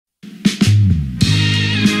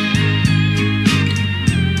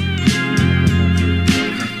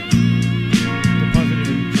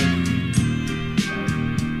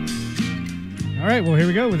right, well, here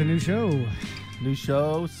we go with a new show. New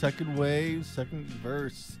show, second wave, second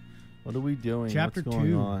verse. What are we doing? Chapter What's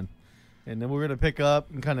going 2. on? And then we're going to pick up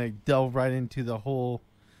and kind of delve right into the whole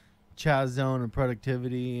Chaz zone and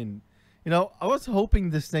productivity. And, you know, I was hoping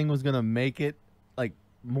this thing was going to make it like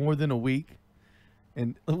more than a week.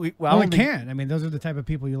 And Well, it can. I mean, those are the type of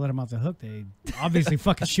people you let them off the hook. They obviously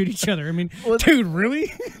fucking shoot each other. I mean, Well, dude, really?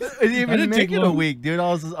 It didn't even make it a week, dude. I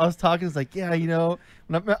was talking. It's like, yeah, you know.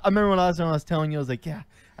 I remember when I was telling you, I was like, yeah,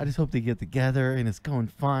 I just hope they get together and it's going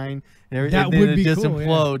fine. And everything. That and then would it be just cool,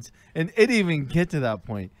 implodes, and it didn't even get to that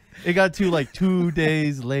point. It got to like 2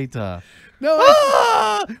 days later. No.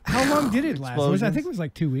 Ah! How long did it last? I think Explosions. it was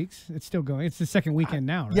like 2 weeks. It's still going. It's the second weekend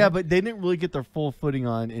now, right? Yeah, but they didn't really get their full footing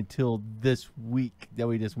on until this week that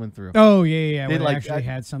we just went through. Oh, yeah. They They like- actually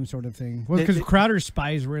had some sort of thing. Well, because Crowder's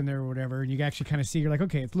spies were in there or whatever, and you actually kind of see, you're like,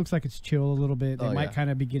 okay, it looks like it's chill a little bit. They Oh, might yeah. kind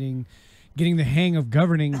of be getting the hang of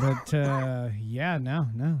governing, but yeah, no,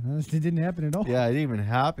 it didn't happen at all. Yeah, it didn't even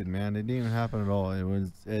happen, man. It didn't even happen at all. It was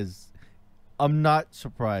as I'm not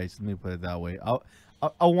surprised. Let me put it that way.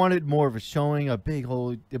 I wanted more of a showing, a big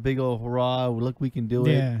old hurrah! Look, we can do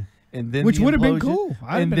it. Yeah. And then Which the would have been implosion- cool. I'd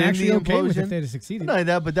have and been then actually the okay with it implosion. if they'd have succeeded. Not like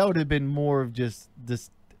that, but that would have been more of just this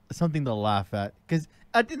something to laugh at. Because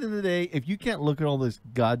at the end of the day, if you can't look at all this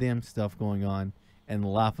goddamn stuff going on and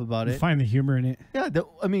laugh about it, Find the humor in it. yeah,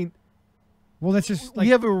 I mean, Well, that's just like, we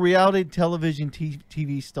have a reality television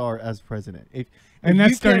TV star as president. and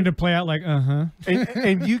that's starting to play out like,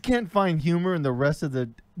 and you can't find humor in the rest of the.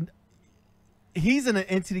 He's in an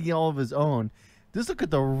entity all of his own. Just look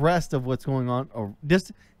at the rest of what's going on, or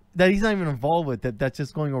just that he's not even involved with. That's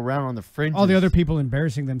just going around on the fringes. all the other people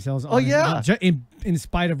embarrassing themselves. Oh, yeah. In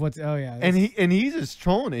spite of what's. Oh yeah. and he's just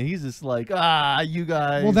trolling it. He's just like, you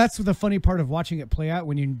guys. Well, that's the funny part of watching it play out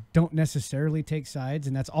when you don't necessarily take sides,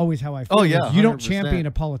 and that's always how I feel. Oh, yeah, is you don't 100%. champion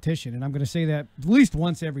a politician, and I'm going to say that at least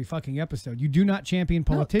once every fucking episode. You do not champion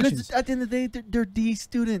No, 'cause politicians. at the end of the day, they're D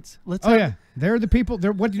students. Oh yeah, they're the people.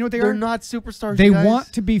 They're what? Do you know what they They're are? not superstars. They you guys.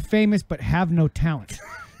 want to be famous but have no talent.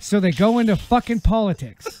 So they go into fucking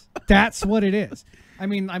politics. That's what it is. I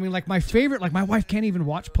mean, like my favorite, like my wife can't even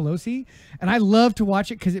watch Pelosi, and I love to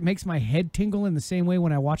watch it because it makes my head tingle in the same way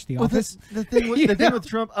when I watch The Well, Office. the thing with, You the thing know? with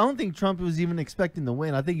Trump, I don't think Trump was even expecting to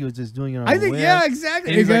win. I think he was just doing it on I a think, whim. yeah, exactly.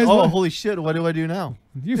 And he's You like, guys oh, want- holy shit, what do I do now?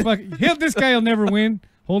 You fucking this guy will never win.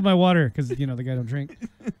 Hold my water, because you know the guy don't drink.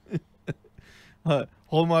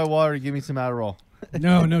 Hold my water, give me some Adderall.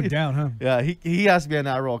 No doubt, huh? Yeah, he has to be an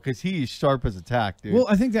Adderall because he is sharp as a tack, dude. Well,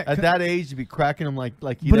 I think that. At that age, to be cracking him like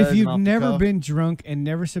he But does. if you've off the never cuff. been drunk and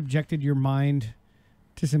never subjected your mind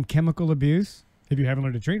to some chemical abuse, if you haven't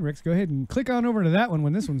learned a train wrecks, go ahead and click on over to that one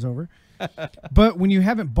when this one's over. But when you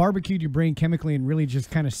haven't barbecued your brain chemically and really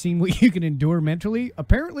just kind of seen what you can endure mentally,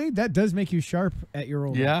 apparently that does make you sharp at your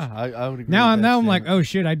old age. Yeah, I would agree. Now with that I'm like, statement. oh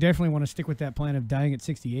shit, I definitely want to stick with that plan of dying at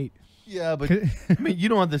 68. Yeah, but I mean, you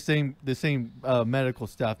don't have the same medical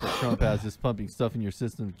staff that Trump has, just pumping stuff in your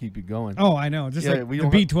system to keep you going. Oh, I know. Just Yeah, like we the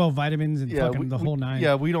don't have- B12 vitamins and fucking the whole nine.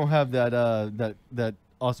 Yeah, we don't have that that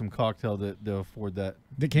awesome cocktail to afford that.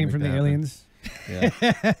 That came make from the that happen. aliens.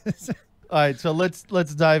 Yeah. All right, so let's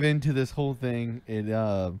dive into this whole thing.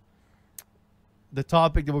 The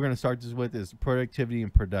topic that we're going to start this with is productivity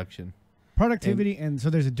and production. Productivity, and so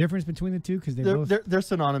there's a difference between the two because They're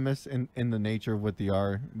synonymous in the nature of what they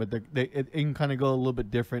are, but it can kind of go a little bit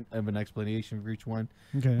different of an explanation for each one.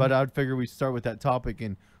 Okay. But I would figure we start with that topic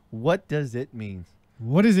and what does it mean?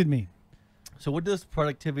 What does it mean? So what does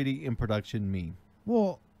productivity and production mean?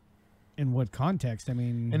 Well, in what context? I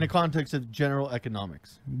mean, In the context of general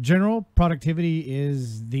economics. general productivity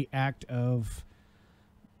is the act of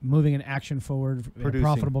moving an action forward in a Producing.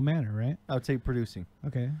 profitable manner, right? I would say producing.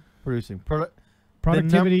 Okay. Producing.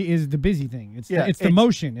 Productivity is the busy thing. It's Yeah, it's the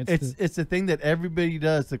motion. It's the thing that everybody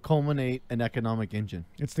does to culminate an economic engine.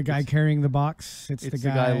 It's the guy carrying the box. It's the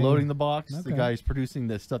guy loading the box. The Okay. guy who's producing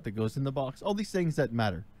the stuff that goes in the box. All these things that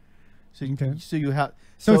matter. So Okay. so you have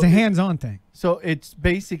So it's a hands-on thing. So it's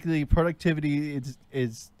basically productivity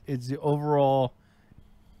is the overall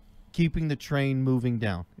keeping the train moving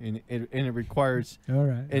down, and it requires. All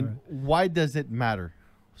right. And all right. why does it matter?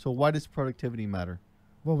 So why does productivity matter?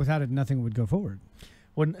 Well, without it, nothing would go forward.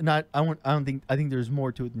 Well, I think there's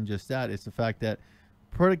more to it than just that. It's the fact that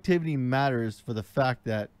productivity matters for the fact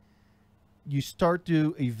that you start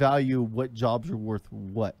to evaluate what jobs are worth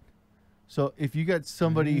what. So if you got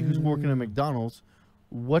somebody who's working at McDonald's,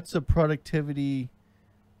 what's the productivity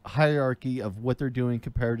hierarchy of what they're doing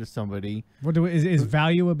compared to somebody? Is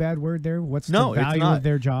value a bad word there? What's No, the it's value not. of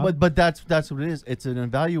their job? But that's what it is. It's an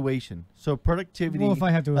evaluation. So productivity Well, if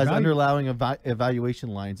I have to has evaluate- underlying evaluation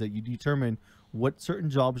lines that you determine what certain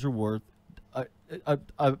jobs are worth I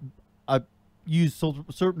use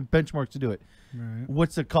certain benchmarks to do it. Right.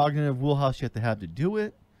 What's the cognitive wheelhouse you have to do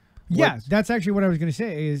it? Yeah, that's actually what I was going to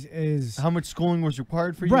say. Is how much schooling was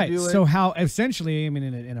required for you right? to do it? So how essentially, I mean,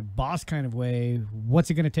 in a boss kind of way, what's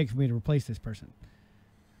it going to take for me to replace this person?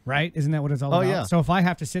 Right? Isn't that what it's all about? Yeah. So if I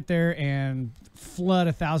have to sit there and flood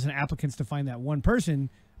 1,000 applicants to find that one person,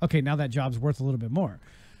 okay, now that job's worth a little bit more.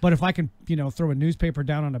 But if I can, throw a newspaper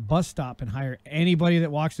down on a bus stop and hire anybody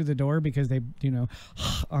that walks through the door because they,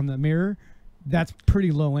 on the mirror, that's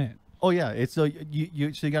pretty low end. Oh yeah, it's so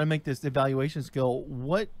you got to make this evaluation skill.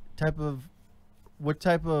 What type of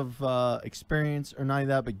experience, or not only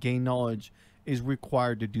that, but gain knowledge is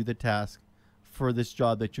required to do the task for this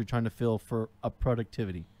job that you're trying to fill for a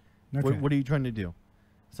productivity? Okay. What are you trying to do?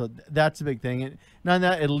 So that's a big thing. And not only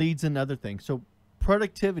that, it leads in other things. So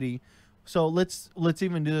productivity. So let's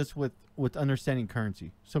even do this with understanding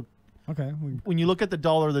currency. So okay, when you look at the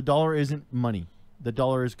dollar isn't money. The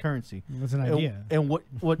dollar is currency. That's an idea. And what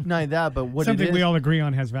not only that, but what something it is, we all agree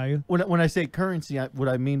on has value. when I say currency, what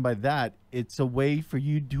I mean by that, it's a way for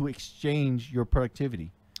you to exchange your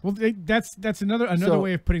productivity. Well, that's another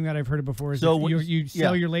way of putting that. I've heard it before. Is So you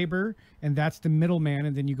sell your labor, and that's the middleman,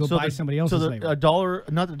 and then you go buy somebody else's labor. A dollar,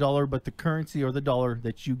 not the dollar, but the currency or the dollar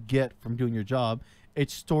that you get from doing your job,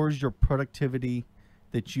 it stores your productivity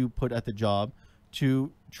that you put at the job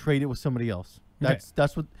to trade it with somebody else.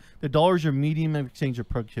 That's what the dollar is, your medium of exchange of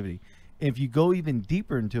productivity. If you go even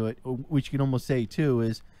deeper into it, which you can almost say too,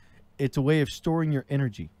 is it's a way of storing your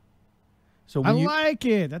energy. So when like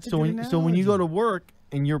it. That's so when you go to work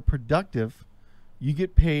and you're productive, you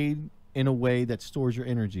get paid in a way that stores your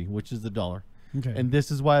energy, which is the dollar. Okay. And this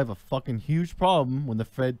is why I have a fucking huge problem when the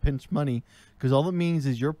Fed pinch money, because all it means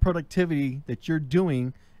is your productivity that you're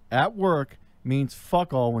doing at work means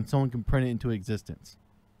fuck all when someone can print it into existence.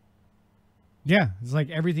 Yeah, it's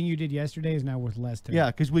like everything you did yesterday is now worth less today.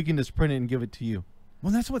 Yeah, because we can just print it and give it to you.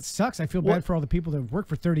 Well, that's what sucks. I feel bad for all the people that have worked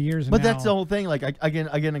for 30 years. And but that's the whole thing. Like I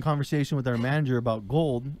get in a conversation with our manager about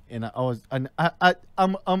gold, and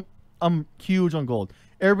I'm huge on gold.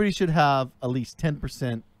 Everybody should have at least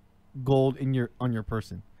 10% gold on your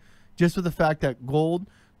person, just for the fact that gold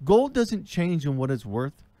doesn't change in what it's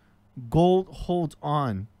worth. Gold holds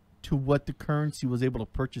on to what the currency was able to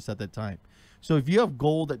purchase at that time. So if you have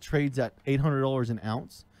gold that trades at $800 an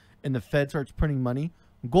ounce, and the Fed starts printing money,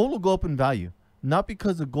 gold will go up in value. Not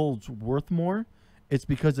because the gold's worth more, it's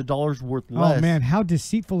because the dollar's worth less. Oh man, how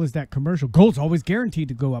deceitful is that commercial? Gold's always guaranteed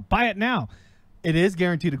to go up. Buy it now. It is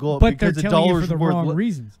guaranteed to go up, but because they're the telling dollar's you for the wrong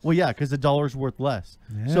reasons. Well, yeah, because the dollar's worth less.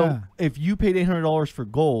 Yeah. So if you paid $800 for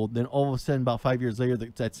gold, then all of a sudden, about 5 years later,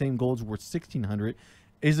 that same gold's worth $1,600.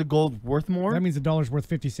 Is the gold worth more? That means the dollar's worth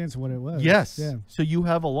 50 cents of what it was. Yes. Yeah. So you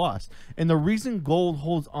have a loss. And the reason gold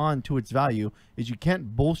holds on to its value is you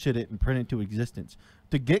can't bullshit it and print it into existence.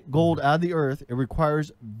 To get gold out of the earth, it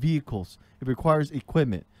requires vehicles. It requires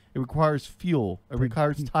equipment. It requires fuel. It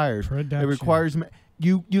requires tires. Production. It requires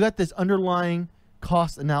you got this underlying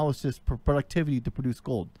cost analysis for productivity to produce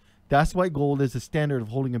gold. That's why gold is a standard of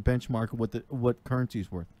holding a benchmark of what currency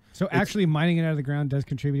is worth. So actually mining it out of the ground does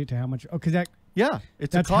contribute to how much. Oh, because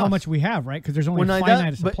that's how much we have, right? Because there's only a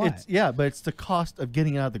finite supply. But it's the cost of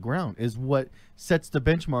getting it out of the ground is what sets the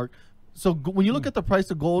benchmark. So when you look at the price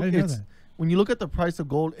of gold,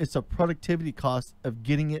 it's a productivity cost of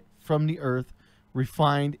getting it from the earth,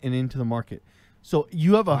 refined and into the market. So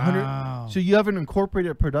you have So you have an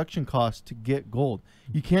incorporated production cost to get gold.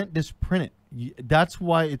 You can't just print it. That's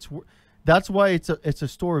why it's a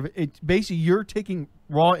store of it. Basically, you're taking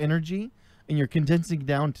raw energy and you're condensing it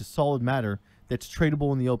down to solid matter that's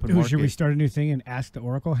tradable in the open market. Should we start a new thing and ask the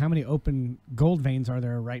Oracle? How many open gold veins are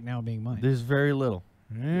there right now being mined? There's very little.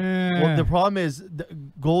 Yeah. Well, the problem is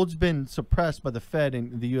gold's been suppressed by the Fed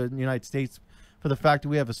in the United States for the fact that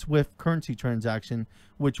we have a SWIFT currency transaction,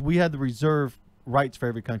 which we had the reserve rights for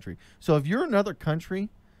every country. So if you're another country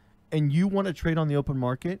and you want to trade on the open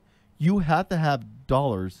market, you have to have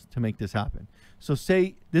dollars to make this happen. So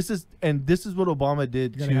say this is what Obama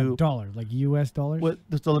did you gotta have dollars, like U.S. dollars.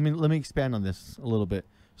 So let me expand on this a little bit.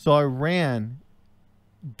 So Iran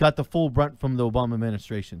got the full brunt from the Obama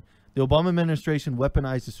administration. The Obama administration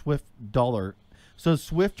weaponized the SWIFT dollar. So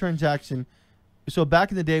SWIFT transaction. So back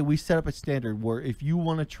in the day, we set up a standard where if you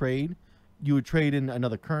want to trade, you would trade in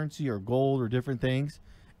another currency or gold or different things,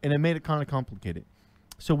 and it made it kind of complicated.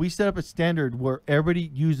 So we set up a standard where everybody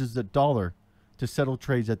uses the dollar to settle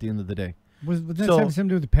trades at the end of the day. Was that something to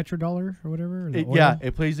do with the petrodollar or whatever? Or yeah,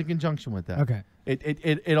 it plays in conjunction with that. Okay.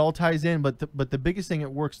 It all ties in, but the biggest thing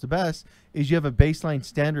it works the best is you have a baseline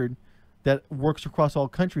standard that works across all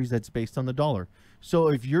countries that's based on the dollar. So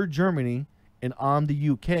if you're Germany and I'm the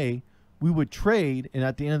UK, we would trade, and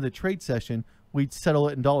at the end of the trade session, we'd settle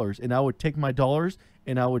it in dollars, and I would take my dollars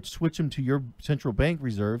and I would switch them to your central bank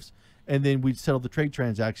reserves, and then we'd settle the trade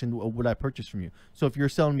transaction of what I purchased from you. So if you're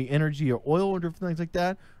selling me energy or oil or different things like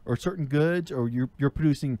that, or certain goods, or you're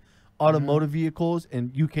producing automotive vehicles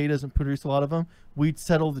and UK doesn't produce a lot of them, we'd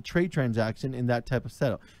settle the trade transaction in that type of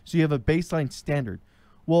setup. So you have a baseline standard.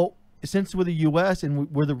 Well, since we're the US and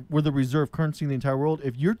we're the reserve currency in the entire world,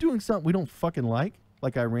 if you're doing something we don't fucking like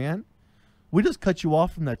Iran, we just cut you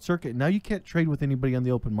off from that circuit. Now you can't trade with anybody on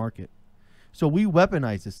the open market. So we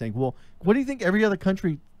weaponize this thing. Well, what do you think every other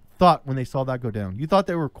country thought when they saw that go down? You thought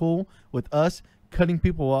they were cool with us cutting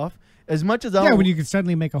people off? As much as when you could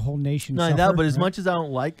suddenly make a whole nation not suffer, that, but right? as much as I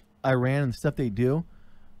don't like Iran and the stuff they do,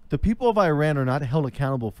 the people of Iran are not held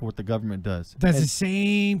accountable for what the government does. That's the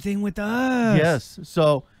same thing with us. Yes.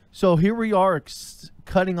 So here we are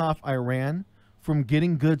cutting off Iran from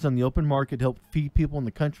getting goods on the open market to help feed people in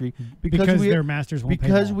the country because their masters won't pay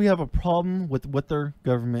because more. we have a problem with what their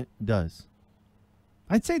government does.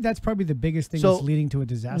 I'd say that's probably the biggest thing So, that's leading to a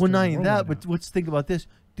disaster. Well, not in the even world that, right but let's think about this.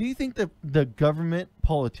 Do you think that the government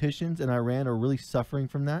politicians in Iran are really suffering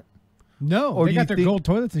from that? now. No, or they do got you their think- gold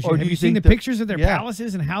toilets and or shit. do Have you you seen the think that- pictures of their yeah.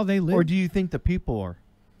 palaces and how they live? Or do you think the people are?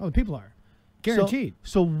 Oh, the people are. Guaranteed.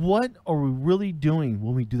 So what are we really doing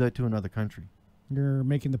when we do that to another country? You're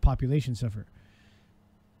making the population suffer.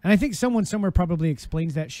 And I think someone somewhere probably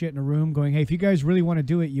explains that shit in a room going, hey, if you guys really want to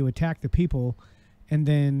do it, you attack the people, and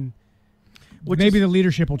then maybe the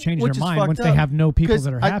leadership will change their mind once they have no people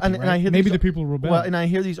that are happy. and I hear maybe these- the people will rebel. Well, and I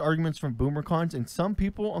hear these arguments from boomer cons and some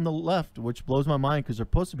people on the left, which blows my mind because they're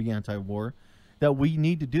supposed to be anti-war, that we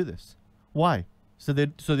need to do this. Why? So they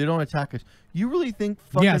don't attack us. You really think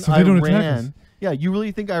fucking so they don't attack us. Iran? Yeah, you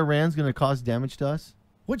really think Iran's going to cause damage to us?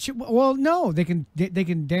 Well, no, they can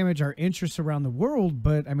damage our interests around the world,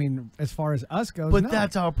 but I mean, as far as us goes, But no.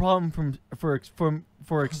 that's our problem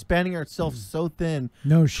for expanding ourselves so thin.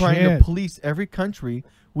 No trying shit. to police every country.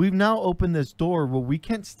 We've now opened this door where we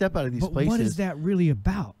can't step out of these But places. what is that really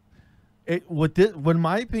about? In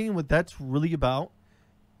my opinion, what that's really about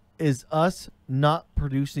is us not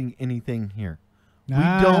producing anything here. We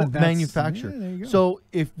don't manufacture. Yeah, there you go. So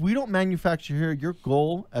if we don't manufacture here, your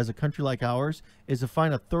goal as a country like ours is to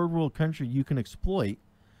find a third world country you can exploit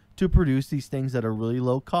to produce these things that are really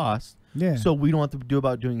low cost. Yeah. So we don't have to do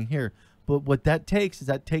about doing it here. But what that takes is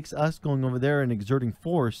us going over there and exerting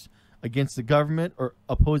force against the government or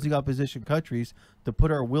opposing opposition countries to put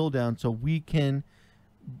our will down so we can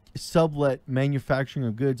sublet manufacturing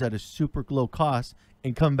of goods at a super low cost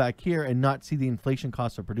and come back here and not see the inflation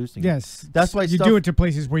costs of producing it. Yes, That's why you do it to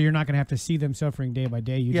places where you're not going to have to see them suffering day by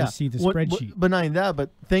day. You just see the spreadsheet. But not only that, but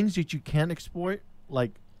things that you can exploit,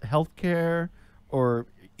 like healthcare or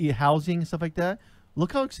housing and stuff like that,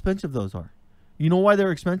 look how expensive those are. You know why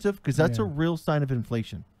they're expensive? Because that's a real sign of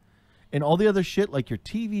inflation. And all the other shit, like your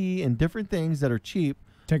TV and different things that are cheap,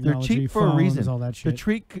 Technology, they're cheap for phones, a reason. all that shit.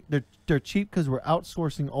 They're cheap because we're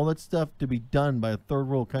outsourcing all that stuff to be done by a third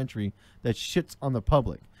world country that shits on the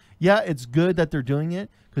public. Yeah, it's good that they're doing it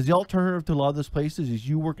because the alternative to a lot of those places is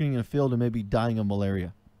you working in a field and maybe dying of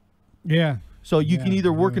malaria. Yeah. So you can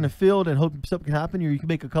either work in a field and hope something can happen, or you can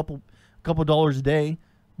make a couple dollars a day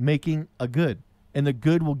making a good. And the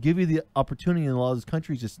good will give you the opportunity in a lot of those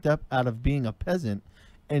countries to step out of being a peasant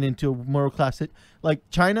and into a middle class. Like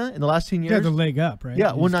China in the last 10 years. Yeah, the leg up, right?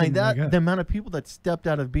 Yeah, You well, just not give them that, leg up. the amount of people that stepped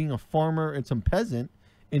out of being a farmer and some peasant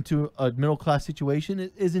into a middle class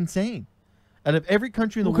situation is insane. Out of every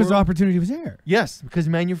country in the because world. the opportunity was there. Yes, because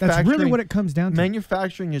manufacturing. That's really what it comes down to.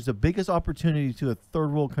 Manufacturing is the biggest opportunity to a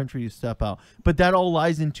third world country to step out. But that all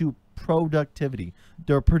lies into productivity.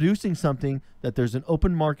 They're producing something that there's an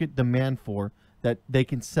open market demand for that they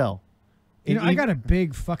can sell. You know, I got a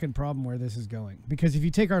big fucking problem where this is going. Because if you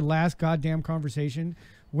take our last goddamn conversation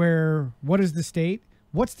where what is the state?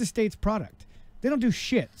 What's the state's product? They don't do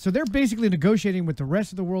shit. So they're basically negotiating with the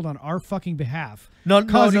rest of the world on our fucking behalf. No.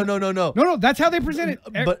 No, that's how they present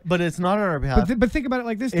it. But it's not on our behalf. But think about it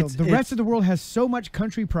like this, though. The rest of the world has so much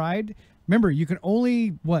country pride. Remember, you can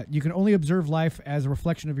only observe life as a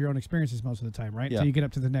reflection of your own experiences most of the time, right? Yeah. So you get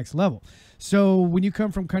up to the next level. So when you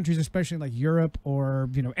come from countries, especially like Europe or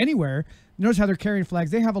anywhere, notice how they're carrying flags.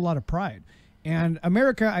 They have a lot of pride. And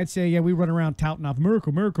America, I'd say, yeah, we run around touting off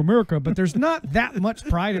America, America, America, but there's not that much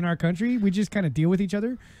pride in our country. We just kind of deal with each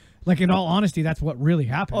other. Like, in all honesty, that's what really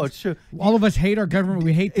happens. Oh, it's true. All of us hate our government.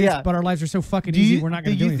 We hate this, Yeah. but our lives are so fucking easy, we're not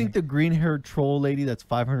going to do you anything. think the green-haired troll lady that's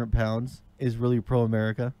 500 pounds is really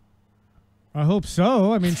pro-America? I hope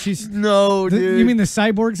so. I mean, she's... No, dude. You mean the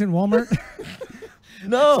cyborgs in Walmart?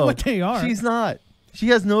 No. That's what they are. She's not. She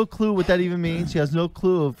has no clue what that even means. She has no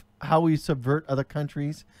clue of how we subvert other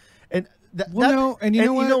countries. And No, and you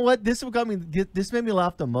know what? This got me. This made me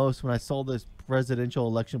laugh the most when I saw this presidential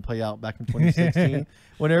election play out back in 2016,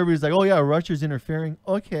 when everybody's like, "Oh yeah, Russia's interfering."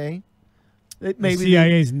 Okay, maybe the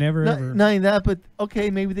CIA's never not, ever. not even that, but okay,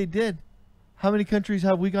 maybe they did. How many countries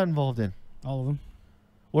have we got involved in? All of them.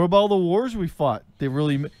 What about all the wars we fought? They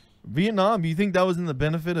really Vietnam. You think that was in the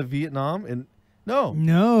benefit of Vietnam? And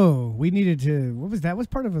no, we needed to. What was that? Was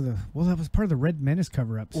part of the? Well, that was part of the Red Menace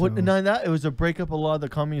cover-up. So. What? Not that. It was to break up a lot of the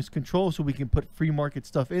communist control, so we can put free market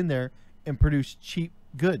stuff in there and produce cheap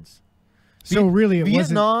goods. So really, it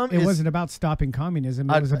Vietnam wasn't about stopping communism.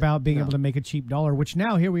 It was about being able to make a cheap dollar. Which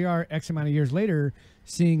now here we are, X amount of years later,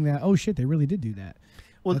 seeing that oh shit, they really did do that.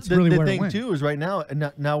 Well, That's the really where it thing went. too is right now,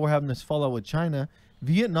 and now we're having this fallout with China.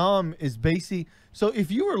 Vietnam is basically, so if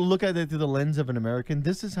you were to look at it through the lens of an American,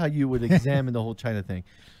 this is how you would examine the whole China thing.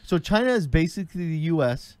 So China is basically the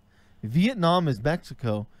U.S. Vietnam is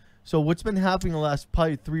Mexico. So what's been happening the last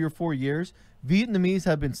probably 3 or 4 years? Vietnamese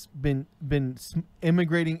have been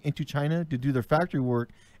immigrating into China to do their factory work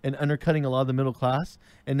and undercutting a lot of the middle class.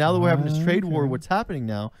 And now that we're having this trade war, what's happening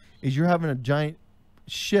now is you're having a giant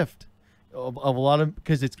shift of a lot of,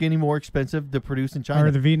 because it's getting more expensive to produce in China.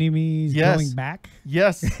 Are the Vietnamese going back?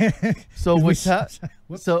 Yes. So what's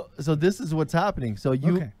Whoops. so this is what's happening. So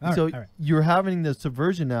you Okay. All right. you're having the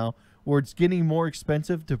subversion now where it's getting more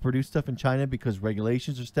expensive to produce stuff in China because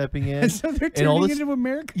regulations are stepping in. So they're and all turning this, into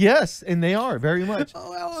America. yes, and they are very much.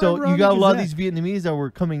 Oh, how So you ironic got a is lot of that? these Vietnamese that were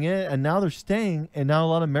coming in, and now they're staying, and now a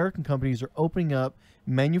lot of American companies are opening up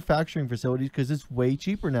manufacturing facilities because it's way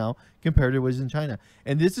cheaper now compared to what it was in China.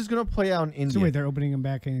 And this is going to play out in India. So wait, they're opening them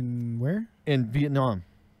back in where? In Vietnam.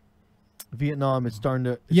 Vietnam is starting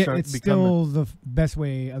to It's still the best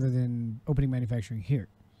way other than opening manufacturing here.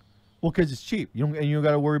 Well, because it's cheap. You don't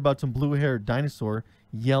got to worry about some blue-haired dinosaur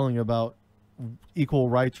yelling about equal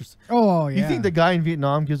rights. Oh yeah. You think the guy in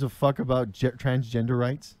Vietnam gives a fuck about transgender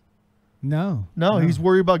rights? No. No, he's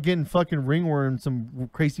worried about getting fucking ringworm, some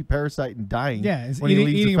crazy parasite, and dying. Yeah, it's when he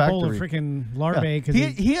leaves eating the a bowl of factory. freaking larvae because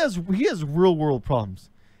he has real world problems.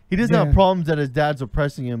 He doesn't have problems that his dad's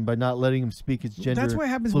oppressing him by not letting him speak his gender. That's what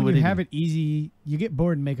happens when fluidity. you have it easy. You get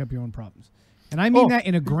bored and make up your own problems. And I mean that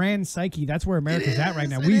in a grand psyche. That's where America's at right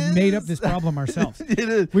now. We've made up this problem ourselves. It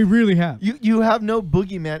is. We really have. You have no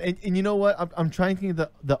boogeyman, and you know what? I'm trying to think of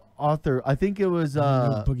the author. I think it was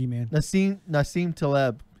No boogeyman. Nassim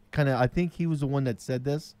Taleb. I think he was the one that said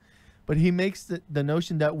this, but he makes the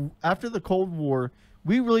notion that after the Cold War,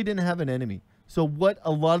 we really didn't have an enemy. So what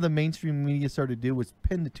a lot of the mainstream media started to do was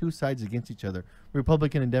pin the two sides against each other,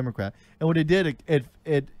 Republican and Democrat. And what it did,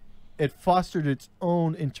 it fostered its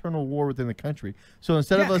own internal war within the country. So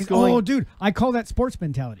instead of us going, oh, dude, I call that sports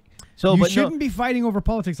mentality. so You but shouldn't be fighting over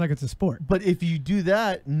politics like it's a sport. But if you do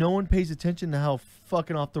that, no one pays attention to how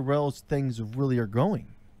fucking off the rails things really are going.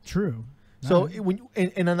 True. So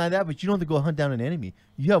and not that, but you don't have to go hunt down an enemy.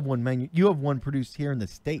 You have one you have one produced here in the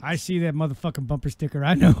States. I see that motherfucking bumper sticker.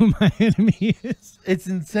 I know who my enemy is. It's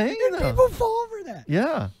insane. And people fall over that.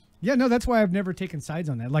 Yeah. Yeah, no, that's why I've never taken sides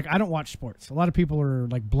on that. Like, I don't watch sports. A lot of people are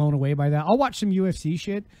like blown away by that. I'll watch some UFC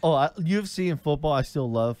shit. Oh, UFC and football, I still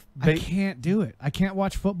love. I can't do it. I can't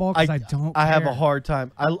watch football because I don't. I have a care. hard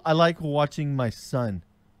time. I like watching my son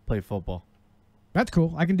play football. That's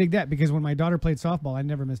cool. I can dig that because when my daughter played softball, I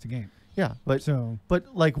never missed a game. Yeah, but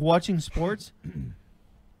like watching sports,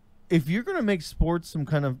 if you're gonna make sports some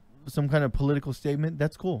kind of political statement,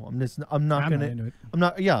 that's cool. I'm not gonna into it. I'm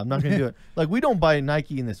not gonna do it. Like, we don't buy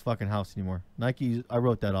Nike in this fucking house anymore. Nike, I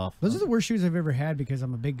wrote that off. Those are the worst shoes I've ever had because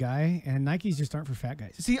I'm a big guy and Nikes just aren't for fat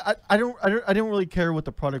guys. See, I didn't really care what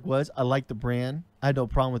the product was. I liked the brand. I had no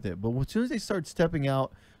problem with it. But as soon as they start stepping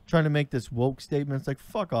out, trying to make this woke statement, it's like,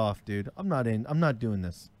 fuck off, dude. I'm not doing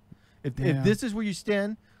this. If this is where you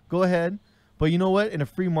stand, go ahead. But you know what? In a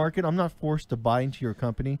free market, I'm not forced to buy into your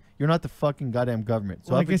company. You're not the fucking goddamn government.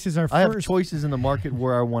 So Well, I guess is our I have first- choices in the market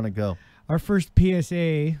where I want to go. Our first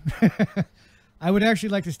PSA. I would actually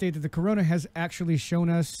like to state that the corona has actually shown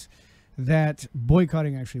us that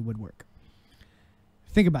boycotting actually would work.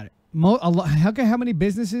 Think about it. How many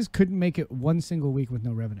businesses couldn't make it one single week with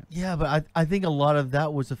no revenue? Yeah, but I think a lot of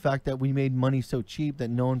that was the fact that we made money so cheap that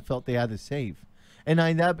no one felt they had to save. And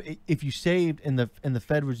if you saved and the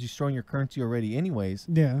Fed was destroying your currency already anyways,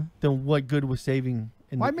 Yeah. then what good was saving?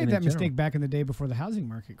 Well, I made that mistake back in the day before the housing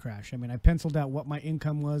market crash. I mean, I penciled out what my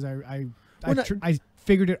income was. I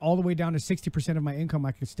figured it all the way down to 60% of my income.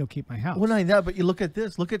 I could still keep my house. Well, not that, but you look at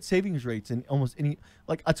this. Look at savings rates in almost any.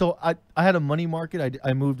 Like, so I had a money market.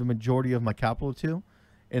 I moved the majority of my capital to,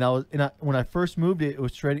 and when I first moved it, it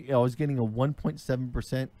was trading. I was getting a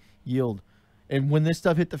 1.7% yield, and when this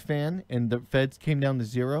stuff hit the fan and the Feds came down to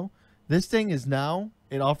zero, This thing is now,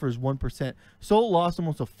 it offers 1%. So it lost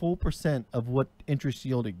almost a full percent of what interest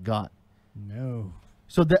yield it got. No.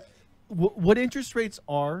 So that what interest rates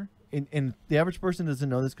are, and the average person doesn't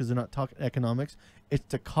know this because they're not talking economics, it's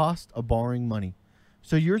the cost of borrowing money.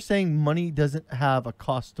 So you're saying money doesn't have a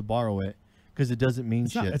cost to borrow it because it doesn't mean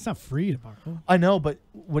It's shit. not, it's not free to borrow. I know, but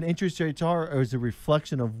what interest rates are is a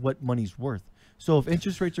reflection of what money's worth. So if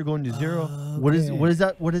interest rates are going to zero, what Okay.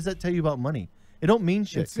 does that tell you about money? It don't mean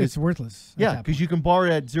shit. It's worthless. Yeah, because you can borrow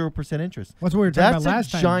it at 0% interest. That's what we were talking That's about a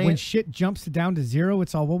last time. giant- When shit jumps down to zero,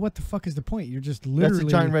 it's all, well, what the fuck is the point? You're just literally. That's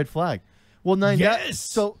a giant red flag. Well, now Yes!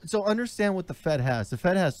 so understand what the Fed has. The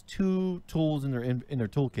Fed has two tools in their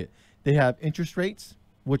toolkit. They have interest rates,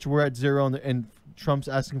 which we're at zero, and Trump's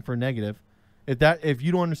asking for negative. If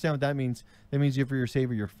you don't understand what that means if you're a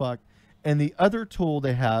saver, you're fucked. And the other tool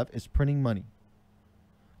they have is printing money.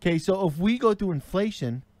 Okay, so if we go through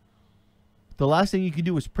inflation, the last thing you can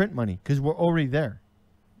do is print money because we're already there.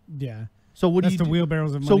 Yeah. So what That's do the you do?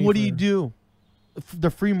 wheelbarrows of money. So what do you for- do? The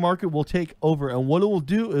free market will take over, and what it will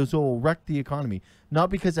do is it will wreck the economy. Not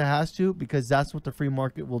because it has to, because that's what the free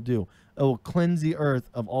market will do. It will cleanse the earth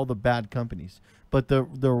of all the bad companies. But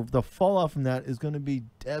the fallout from that is going to be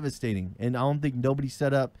devastating, and I don't think nobody's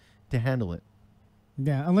set up to handle it.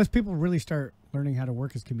 Yeah, unless people really start learning how to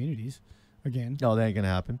work as communities again. No, that ain't going to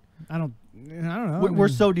happen. I don't know. We're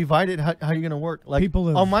so divided. How are you going to work? Like People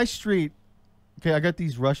have- on my street, okay, I got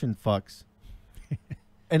these Russian fucks.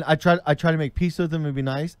 And I try to make peace with them and be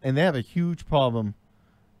nice, and they have a huge problem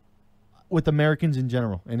with Americans in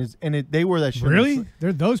general. And they wear that shit. on their Really? sleeve.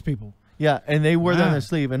 They're those people. Yeah, and they wear that on Wow. their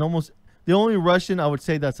sleeve. And almost the only Russian I would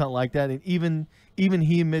say that's not like that, and even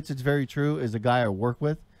he admits it's very true, is a guy I work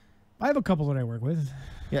with. I have a couple that I work with.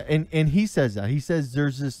 Yeah, and he says that. He says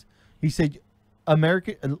there's this. He said a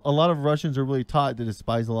lot of Russians are really taught to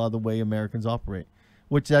despise a lot of the way Americans operate,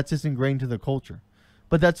 which that's just ingrained to their culture.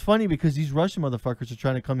 But that's funny because these Russian motherfuckers are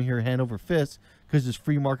trying to come here hand over fist because there's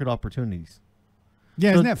free market opportunities. Yeah,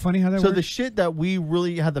 So- isn't that funny how that So works? the shit that we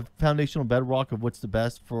really have the foundational bedrock of what's the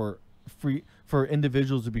best for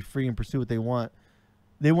individuals to be free and pursue what they want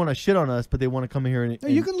to shit on us, but they want to come here and No,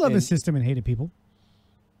 you can love a system and hate a people.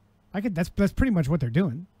 That's pretty much what they're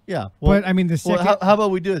doing. Yeah. Well, But I mean, the second. how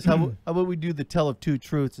about we do this? How about we do the tell of two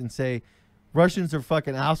truths and say Russians are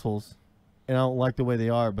fucking assholes, and I don't like the way they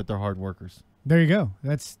are, but they're hard workers. There you go.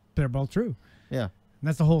 They're both true. Yeah. And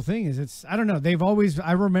that's the whole thing. I don't know. They've always.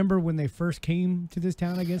 I remember when they first came to this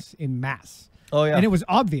town. I guess in mass. Oh yeah. And it was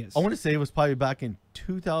obvious. I want to say it was probably back in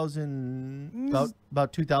 2000,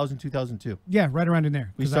 about 2000, 2002. Yeah, right around in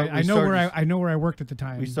there. We 'Cause start- I we know where started- I know where I worked at the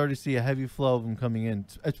time. We started to see a heavy flow of them coming in,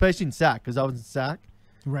 especially in SAC, because I was in SAC,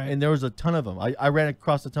 right. and there was a ton of them. I ran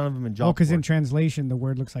across a ton of them in Well, because in Jockport. translation, the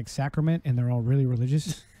word looks like sacrament, and they're all really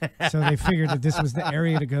religious. So they figured that this was the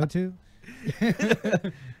area to go to.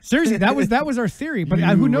 Seriously, that was our theory. But You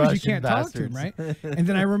who knows? You Russian can't talk to him, right? And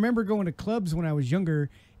then I remember going to clubs when I was younger,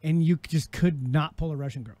 and you just could not pull a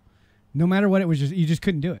Russian girl, no matter what it was. You just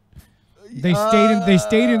couldn't do it. They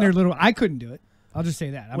stayed in their little. I couldn't do it. I'll just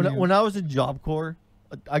say that. When I was in Job Corps,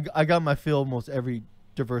 I got my fill almost every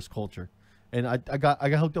diverse culture, and I got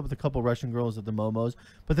hooked up with a couple Russian girls at the Momos.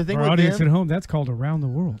 But the thing our with audience them, at home, that's called around the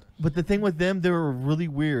world. But the thing with them, they were really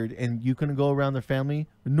weird, and you couldn't go around their family,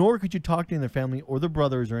 nor could you talk to their family or their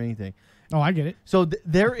brothers or anything. Oh, I get it. So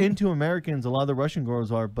they're into Americans. A lot of the Russian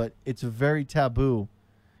girls are, but it's very taboo.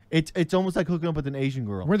 It's almost like hooking up with an Asian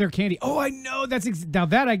girl. Where they're candy. Oh, I know. Now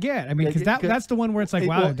that I get. I mean, because Yeah, that's the one where it's like,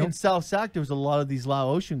 wow, Well, in don't South Sac, there was a lot of these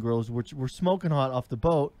Laotian girls which were smoking hot off the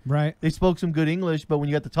boat. right. They spoke some good English, but when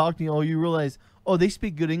you got to talk to them, you realize, they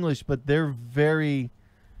speak good English, but they're the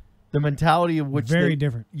mentality of which Very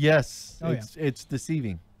different. Yes, Oh, yeah. it's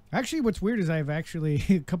deceiving. Actually, what's weird is I have actually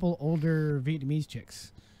a couple older Vietnamese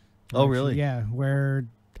chicks. Oh, Actually, really? Yeah, where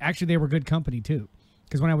actually they were good company too.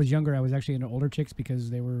 Because when I was younger, I was actually into older chicks because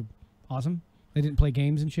they were awesome. They didn't play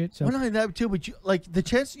games and shit. So Well, not only that too, but the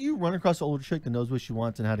chance you run across an older chick that knows what she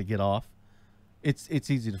wants and how to get off, it's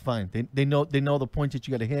easy to find. They know the points that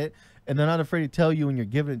you got to hit, and they're not afraid to tell you when you're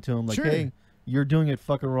giving it to them. Like, Sure. hey, you're doing it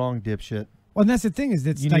fucking wrong, dipshit. well, and that's the thing is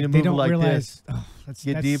You like need to they move it don't like realize. this. Oh, that's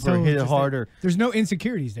Get that's deeper, so hit it just harder. There's no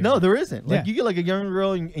insecurities there. No, there isn't. Like Yeah. you get like a young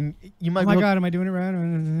girl, and you might Oh my go, god, am I doing it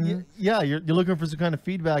right? Yeah, you're looking for some kind of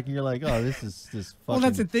feedback, and you're like, oh, this is fucking Well,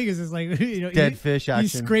 that's the thing is like dead fish You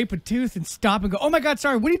action. scrape a tooth and stop and go, oh my God,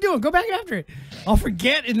 sorry, what are you doing? Go back after it. I'll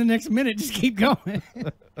forget in the next minute. Just keep going.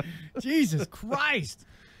 Jesus Christ.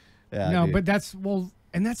 Yeah, No, dude. but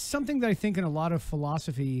and that's something that I think in a lot of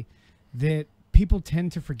philosophy that people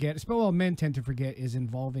tend to forget, especially men tend to forget, is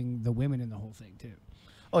involving the women in the whole thing too.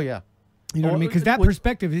 Oh yeah. You know what I mean? Because that Well,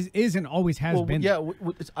 perspective is and always has well, been. yeah.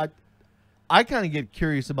 I kind of get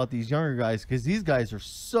curious about these younger guys because these guys are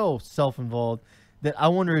so self-involved that I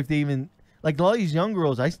wonder if they even like a lot of these young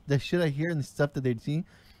girls. The shit I hear and the stuff that they'd see,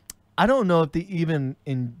 I don't know if they even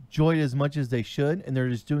enjoy it as much as they should, and they're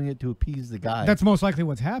just doing it to appease the guy. That's most likely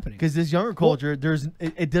what's happening. Because this younger culture, it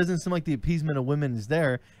doesn't seem like the appeasement of women is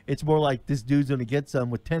there. It's more like this dude's gonna get some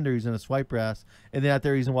with Tinder. He's gonna swipe her ass, and then out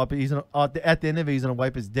there he's gonna wipe it. At the end of it, he's gonna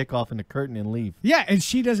wipe his dick off in the curtain and leave. Yeah, and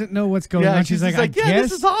she doesn't know what's going on. She's like, I yeah, guess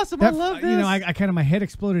this is awesome. I love this. You know, I kind of my head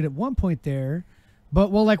exploded at one point there, but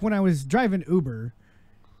well, like when I was driving Uber,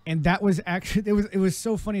 and that was actually it was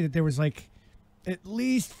so funny that there was like at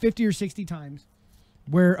least 50 or 60 times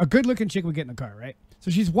where a good-looking chick would get in the car, right? So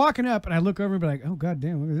she's walking up, and I look over and be like, oh, God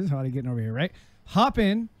damn, look at this hottie getting over here, right? Hop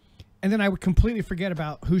in, and then I would completely forget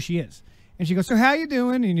about who she is. And she goes, so how you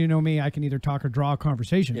doing? And you know me, I can either talk or draw a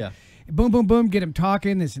conversation. Yeah. Boom, boom, boom, get him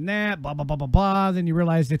talking, this and that, blah, blah, blah, blah, blah. Then you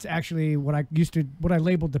realize it's actually what I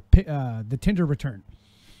labeled the Tinder return.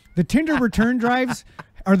 The Tinder return drives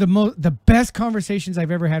are the best conversations I've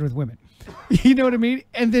ever had with women. You know what I mean?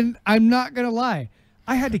 And then I'm not going to lie.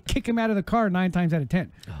 I had to kick him out of the car 9 times out of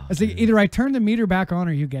 10. I was like, either I turn the meter back on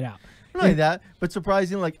or you get out. Not like that, but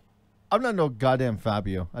surprisingly, like, I'm not no goddamn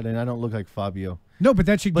Fabio. I don't look like Fabio. No, but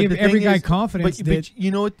that should give every guy confidence. But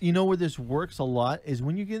you know what? You know where this works a lot is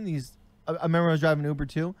when you get in these. I remember I was driving Uber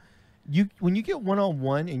too. When you get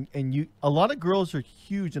one-on-one and a lot of girls are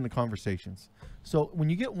huge in the conversations. So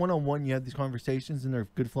when you get one-on-one, you have these conversations and they're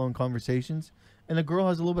good flowing conversations. And a girl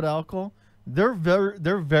has a little bit of alcohol. They're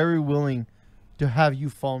very willing to have you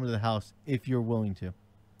fall into the house if you're willing to.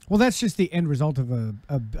 Well, that's just the end result of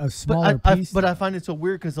a smaller piece. But I find it so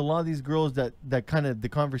weird because a lot of these girls that kind of the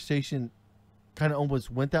conversation kind of almost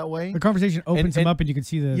went that way. The conversation opens them up, and you can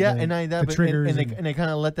see the triggers, and they kind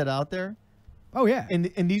of let that out there. Oh yeah.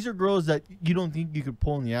 And these are girls that you don't think you could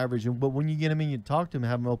pull in the average, but when you get them in, you talk to them,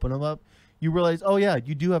 have them open them up. You realize, oh yeah,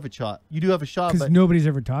 you do have a shot. You do have a shot because nobody's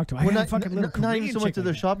ever talked to them. Not even so much that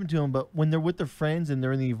they're shopping to them, but when they're with their friends and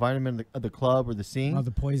they're in the environment of the club or the scene. Oh, the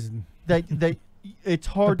poison. It's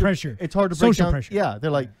hard. The pressure. It's hard to break Social down. Pressure. Yeah, they're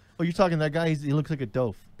like, oh, you're talking to that guy. He looks like a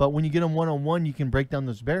doof. But when you get them one-on-one, you can break down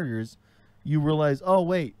those barriers. You realize, oh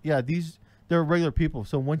wait, yeah, they're regular people.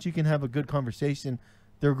 So once you can have a good conversation,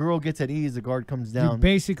 their girl gets at ease, the guard comes down. You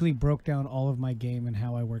basically broke down all of my game and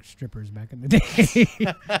how I worked strippers back in the day.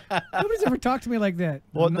 Nobody's ever talked to me like that.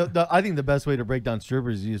 Well, I think the best way to break down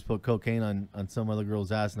strippers is you just put cocaine on some other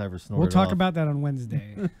girl's ass and have her snort We'll talk off. about that on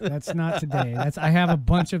Wednesday. That's not today. I have a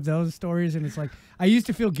bunch of those stories, and it's like I used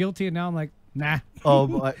to feel guilty, and now I'm like, nah.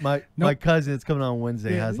 Oh, my cousin that's coming on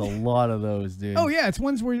Wednesday has a lot of those, dude. Oh yeah, it's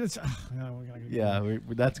ones where it's.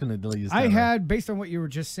 That's gonna delete us. I had, based on what you were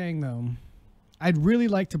just saying, though, I'd really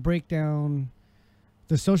like to break down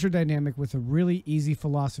the social dynamic with a really easy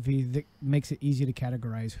philosophy that makes it easy to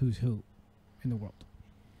categorize who's who in the world.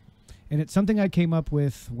 And it's something I came up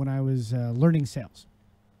with when I was learning sales.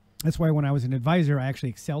 That's why when I was an advisor, I actually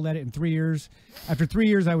excelled at it in 3 years. After 3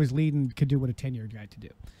 years, I was lead and could do what a 10-year guy could do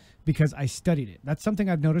because I studied it. That's something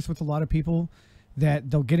I've noticed with a lot of people, that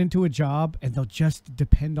they'll get into a job and they'll just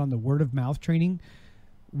depend on the word of mouth training.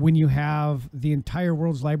 When you have the entire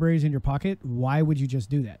world's libraries in your pocket, why would you just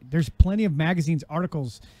do that? There's plenty of magazines,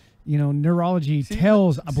 articles, neurology,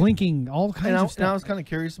 blinking, all kinds of stuff. And I was kind of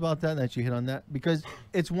curious about that you hit on that, because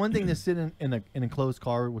it's one thing to sit in a closed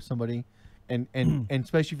car with somebody, and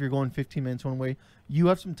especially if you're going 15 minutes one way, you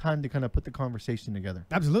have some time to kind of put the conversation together.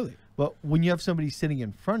 Absolutely. But when you have somebody sitting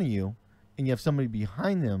in front of you and you have somebody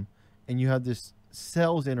behind them and you have this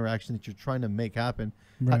sales interaction that you're trying to make happen,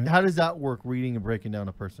 right. How does that work, reading and breaking down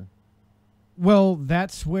a person? Well,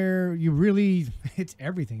 that's where you really, it's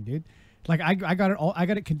everything, dude. Like I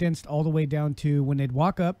got it condensed all the way down to when they'd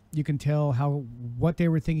walk up, you can tell what they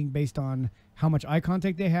were thinking based on how much eye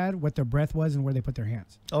contact they had, what their breath was, and where they put their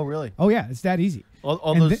hands. Oh, really? Oh, yeah. It's that easy.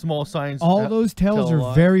 All those small signs. All those tells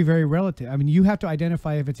are very, very relative. I mean, you have to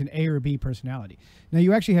identify if it's an A or B personality. Now,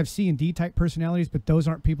 you actually have C and D type personalities, but those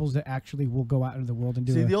aren't peoples that actually will go out into the world and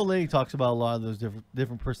do. See, the old lady talks about a lot of those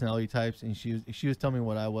different personality types, and she was telling me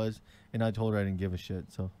what I was, and I told her I didn't give a shit.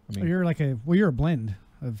 So I mean, you're a blend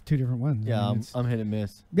of two different ones. Yeah, I mean, I'm hit and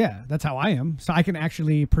miss. Yeah, that's how I am. So I can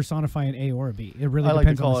actually personify an A or a B. It really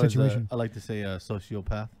depends on the situation. I like to say a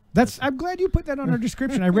sociopath. I'm glad you put that on our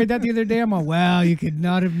description. I read that the other day. I'm like, wow, you could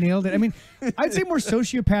not have nailed it. I mean, I'd say more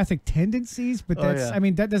sociopathic tendencies, but I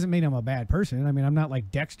mean, that doesn't mean I'm a bad person. I mean, I'm not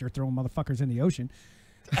like Dexter throwing motherfuckers in the ocean.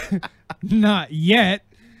 Not yet.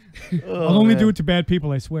 I'll only do it to bad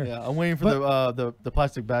people, I swear. Yeah, I'm waiting for the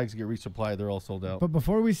plastic bags to get resupplied. They're all sold out. But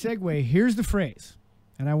before we segue, here's the phrase.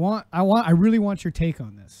 And I really want your take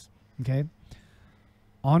on this. Okay?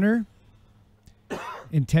 Honor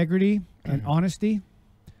integrity, and honesty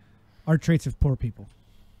are traits of poor people.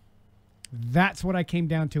 That's what I came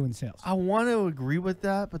down to in sales. I want to agree with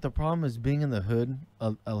that, but the problem is being in the hood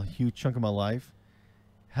a huge chunk of my life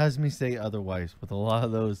has me say otherwise with a lot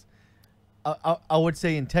of those. I would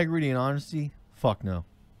say integrity and honesty, fuck no.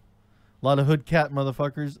 A lot of hood cat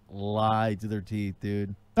motherfuckers lie to their teeth,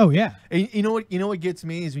 dude. Oh, yeah. And you know what gets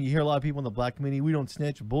me is when you hear a lot of people in the black community, we don't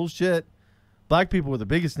snitch. Bullshit. Black people are the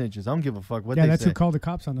biggest snitches. I don't give a fuck what they say. Yeah, that's who called the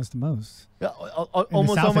cops on us the most. Yeah, almost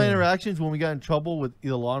all South my area. interactions when we got in trouble with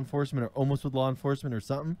either law enforcement or almost with law enforcement or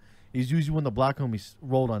something is usually when the black homies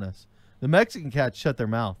rolled on us. The Mexican cats shut their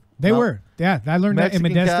mouth. They were. Yeah, I learned Mexican that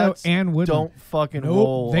in Modesto cats and Woodland. don't fucking Nope,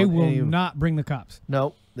 roll. they on will any of- not bring the cops.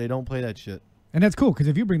 Nope, they don't play that shit. And that's cool, because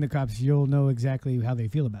if you bring the cops, you'll know exactly how they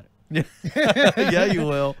feel about it. Yeah, you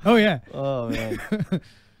will. Oh, yeah. Oh man.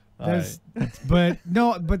 All right. But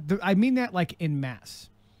no, I mean that like in mass,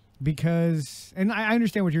 because, and I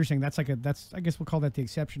understand what you're saying. That's I guess we'll call that the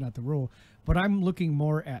exception, not the rule. But I'm looking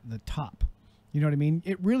more at the top. You know what I mean?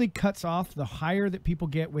 It really cuts off the higher that people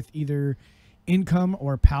get with either income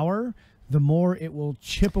or power, the more it will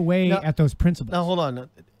chip away Now- at those principles. Now hold on.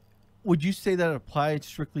 Would you say that applied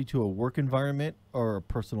strictly to a work environment or a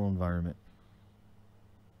personal environment?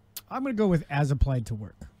 I'm going to go with as applied to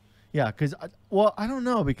work. Yeah, because I don't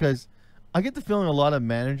know, because I get the feeling a lot of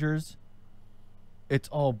managers, it's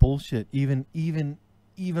all bullshit, even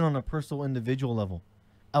on a personal individual level,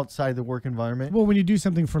 outside the work environment. Well, when you do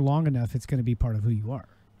something for long enough, it's going to be part of who you are.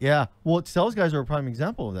 Yeah, well, sales guys are a prime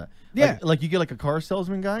example of that. Yeah. like you get like a car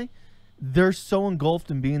salesman guy, they're so engulfed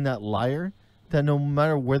in being that liar that no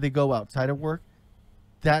matter where they go outside of work,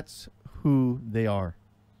 that's who they are.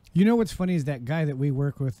 You know what's funny is that guy that we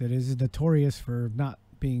work with that is notorious for not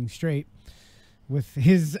being straight with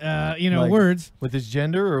his, Like, words. With his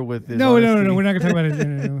gender or with his No, honesty? we're not going to talk about it.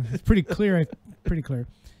 No. It's pretty clear. Pretty clear.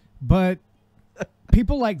 But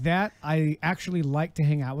people like that, I actually like to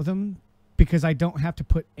hang out with them because I don't have to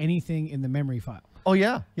put anything in the memory file. Oh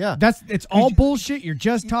yeah, yeah. It's all bullshit. You're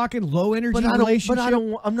just talking low energy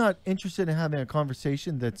relationship. I'm not interested in having a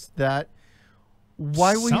conversation that's that.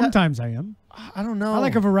 Why we? Sometimes I am. I don't know. I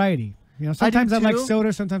like a variety. You know, sometimes I like too.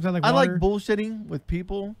 soda. Sometimes I like I water. like bullshitting with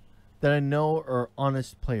people that I know are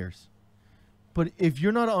honest players. But if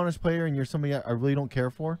you're not an honest player and you're somebody I really don't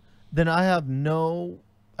care for, then I have no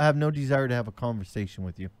desire to have a conversation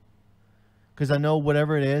with you. Because I know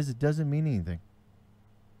whatever it is, it doesn't mean anything.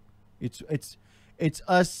 It's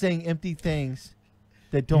us saying empty things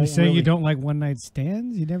that don't. You say really, you don't like one night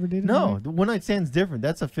stands? You never did? No, it? the one night stand's different.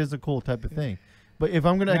 That's a physical type of thing. But if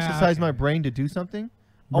I'm going to Yeah, exercise okay. my brain to do something,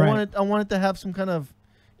 Right. I want it to have some kind of.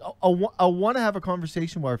 I want to have a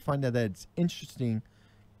conversation where I find that it's interesting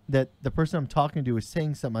that the person I'm talking to is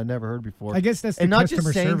saying something I've never heard before. I guess that's the and not customer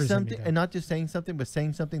just saying service that we something, do. and not just saying something, but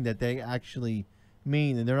saying something that they actually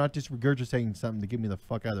mean, and they're not just regurgitating something to get me the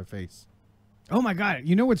fuck out of their face. Oh my god!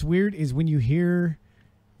 You know what's weird is when you hear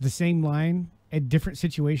the same line at different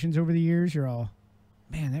situations over the years, you're all,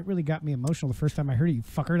 man, that really got me emotional the first time I heard it. You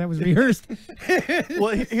fucker, that was rehearsed.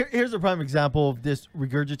 Well, here's a prime example of this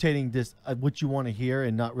regurgitating this what you want to hear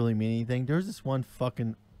and not really mean anything. There's this one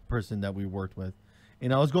fucking person that we worked with,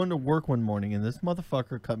 and I was going to work one morning, and this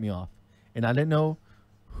motherfucker cut me off, and I didn't know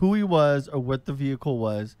who he was or what the vehicle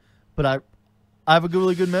was, but I have a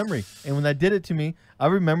really good memory, and when that did it to me, I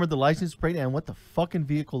remembered the license plate and what the fucking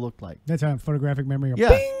vehicle looked like. That's how photographic memory.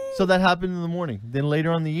 Yeah. So that happened in the morning. Then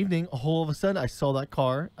later on in the evening, all of a sudden, I saw that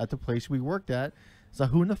car at the place we worked at. So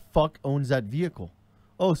who in the fuck owns that vehicle?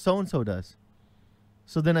 Oh, so-and-so does.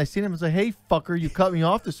 So then I seen him and say, hey, fucker, you cut me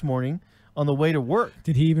off this morning on the way to work.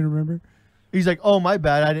 Did he even remember? He's like, oh, my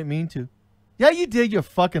bad. I didn't mean to. Yeah, you did, you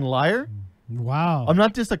fucking liar. Wow. I'm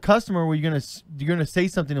not just a customer where you're gonna say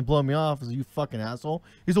something and blow me off. You fucking asshole.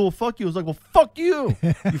 He said, well, fuck you. I was like, well, fuck you.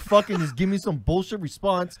 You fucking just give me some bullshit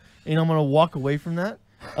response and I'm gonna walk away from that.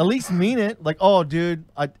 At least mean it. Like, oh, dude,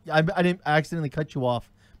 I didn't accidentally cut you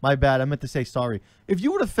off. My bad. I meant to say sorry. If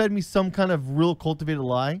you would have fed me some kind of real cultivated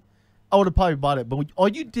lie, I would have probably bought it. But all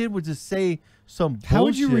you did was just say some bullshit. How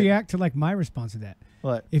would you react to like my response to that?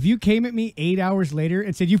 What? If you came at me 8 hours later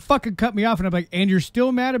and said, you fucking cut me off, and I'm like, and you're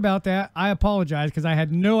still mad about that, I apologize because I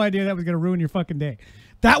had no idea that was going to ruin your fucking day.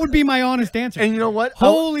 That would be my honest answer. And you know what?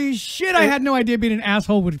 Holy shit, I had no idea being an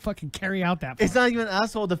asshole would fucking carry out that. It's not even an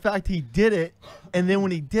asshole. The fact he did it, and then when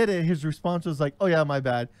he did it, his response was like, oh, yeah, my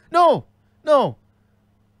bad. No.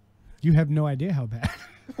 You have no idea how bad.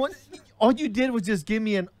 What? All you did was just give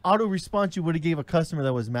me an auto response you would have gave a customer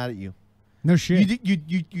that was mad at you. No shit.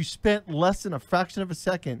 You spent less than a fraction of a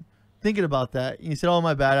second thinking about that. And you said, "Oh,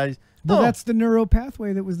 my bad." I just, Well, no. that's the neural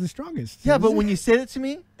pathway that was the strongest. Yeah, but when you said it to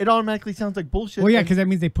me, it automatically sounds like bullshit. Well, yeah, And- because that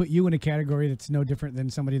means they put you in a category that's no different than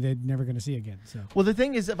somebody they're never going to see again. So well, the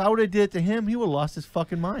thing is, if I would have did it to him, he would have lost his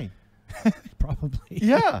fucking mind. probably.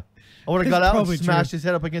 Yeah, I would have It's got out and probably smashed true. his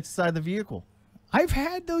head up against the side of the vehicle. I've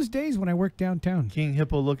had those days when I worked downtown. King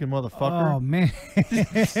Hippo looking motherfucker. Oh man.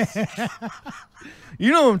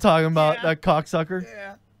 You know what I'm talking about, Yeah. that cocksucker.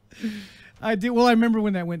 Yeah. I do. Well, I remember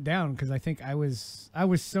when that went down because I think I was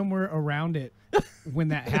somewhere around it when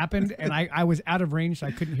that happened, and I was out of range, so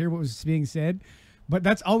I couldn't hear what was being said. But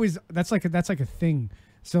that's like a thing.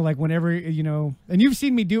 So like whenever and you've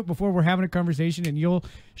seen me do it before. We're having a conversation, and you'll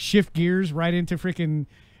shift gears right into freaking,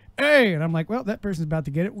 hey, and I'm like, well, that person's about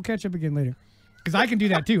to get it. We'll catch up again later. Because I can do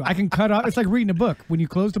that too. I can cut off. It's like reading a book. When you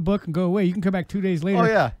close the book and go away, you can come back 2 days later. Oh,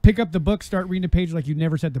 yeah. Pick up the book, start reading the page like you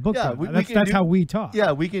never set the book Yeah, down. we That's can do- how we talk.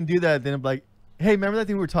 Yeah, we can do that. Then I'm like, hey, remember that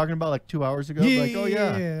thing we were talking about like 2 hours ago? Like, oh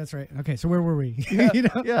yeah, that's right. Okay, so where were we? yeah, you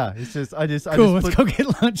know? yeah. It's just I just Cool. Let's put, go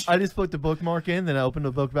get lunch. I just put the bookmark in, then I open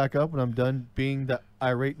the book back up when I'm done being the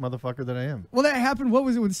irate motherfucker that I am. Well, that happened. What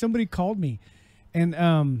was it when somebody called me? And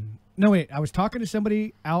no, wait. I was talking to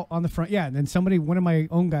somebody out on the front. Yeah, and then one of my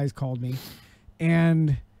own guys called me,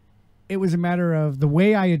 and it was a matter of the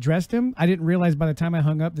way I addressed him. I didn't realize by the time I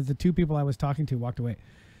hung up that the two people I was talking to walked away.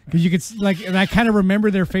 Because you could and I kind of remember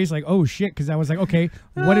their face, like, oh shit. Because I was like, okay,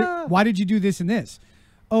 why did you do this and this?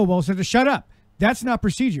 Oh well, so to shut up. That's not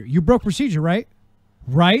procedure. You broke procedure, right?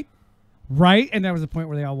 Right. And that was the point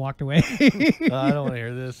where they all walked away. I don't want to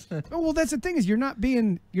hear this. Oh, well, that's the thing is you're not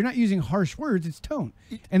using harsh words. It's tone,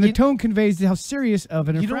 and the tone conveys how serious of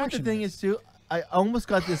an You know what infraction. the thing is too? I almost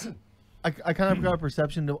got this. I kind of got a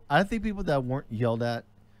perception. I think people that weren't yelled at,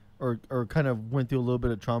 or kind of went through a little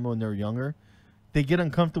bit of trauma when they were younger, they get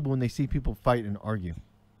uncomfortable when they see people fight and argue.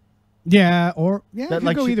 Yeah, or it could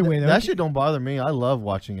go shit- either way though. That shit don't bother me. I love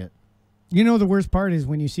watching it. You know, the worst part is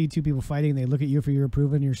when you see two people fighting, they look at you for your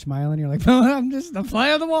approval, and you're smiling. You're like, "Oh, I'm just a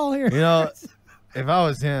fly on the wall here." You know, if I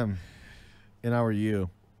was him, and I were you,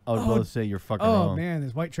 I would both say you're fucking Oh wrong. man,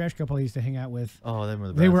 this white trash couple I used to hang out with. Oh, them are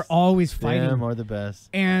the best. They were always fighting. Them are the best.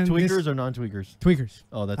 And tweakers this- or non-tweakers? Tweakers.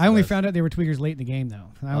 Oh, that's. I only the best. found out they were tweakers late in the game though.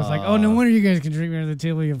 And I was like, "Oh, no wonder you guys can drink me under the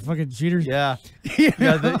table, you fucking cheaters." Yeah, You you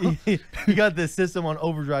got, know? you got the system on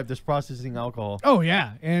overdrive that's processing alcohol. Oh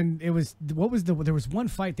yeah, and it was there was one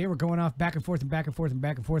fight they were going off back and forth and back and forth and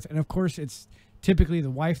back and forth, and of course it's typically the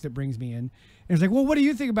wife that brings me in. And it's like, well, what do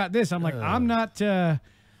you think about this? I'm like, I'm not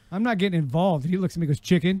getting involved. And he looks at me and goes,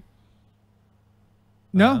 chicken.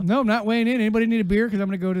 No, I'm not weighing in. Anybody need a beer? Because I'm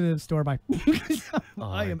going to go to the store by.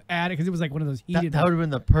 I am at it because it was like one of those heated. That would have been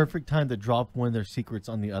the perfect time to drop one of their secrets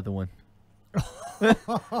on the other one.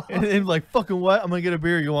 and like, fucking what? I'm gonna get a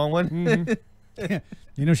beer. You want one? Mm-hmm.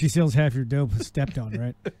 You know she sells half your dope stepped on,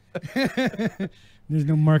 right? There's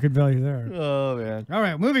no market value there. Oh man. All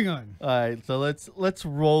right, moving on. All right, so let's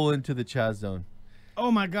roll into the Chaz zone. Oh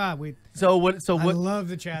my God, So what? I love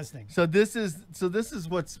the Chaz thing. So this is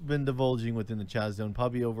what's been divulging within the Chaz zone,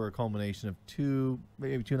 probably over a culmination of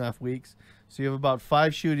maybe 2.5 weeks. So you have about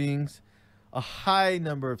 5 shootings, a high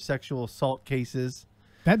number of sexual assault cases.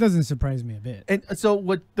 That doesn't surprise me a bit. And so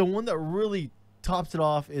the one that really tops it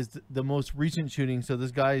off is the most recent shooting. So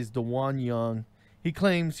this guy is DeJuan Young. He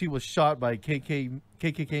claims he was shot by a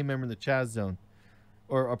KKK member in the Chaz zone,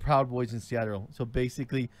 or a Proud Boys in Seattle. So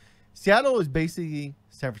basically, Seattle is basically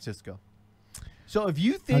San Francisco. So if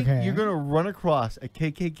you think you're going to run across a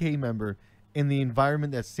KKK member in the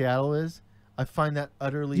environment that Seattle is, I find that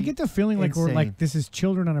utterly You get the feeling like we're insane. like this is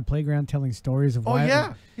children on a playground telling stories of Oh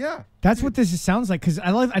why. yeah. That's what this sounds like because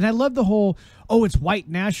I love the whole it's white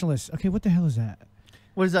nationalists. Okay, what the hell is that?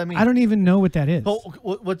 What does that mean? I don't even know what that is.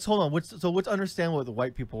 Let's understand what the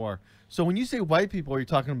white people are. So when you say white people, are you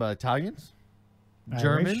talking about Italians, Irish?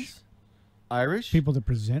 Germans, Irish, People that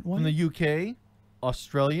present one. from the UK,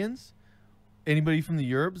 Australians, anybody from the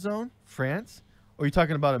Europe zone, France? Or are you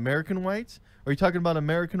talking about American whites? Or are you talking about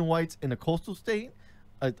American whites in a coastal state?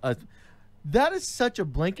 That is such a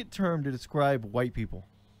blanket term to describe white people.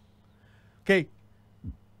 Okay,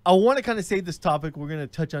 I want to kind of save this topic. We're going to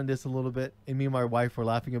touch on this a little bit, and me and my wife were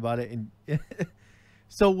laughing about it. And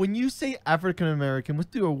so when you say African American, let's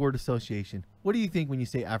do a word association. What do you think when you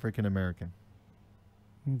say African American?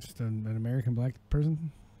 Just an American black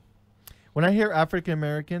person. When I hear African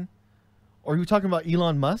American, are you talking about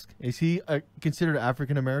Elon Musk? Is he considered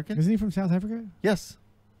African American? Isn't he from South Africa? Yes.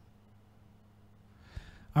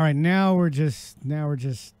 All right, now we're just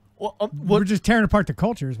Well, we're just tearing apart the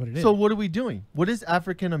culture is what it is. So what are we doing? What does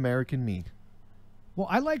African American mean? well,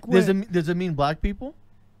 I like what Does it mean black people?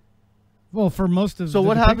 well for most of So the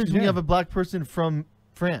what happens depictions, when you yeah. have a black person from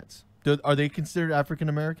France? Are they considered African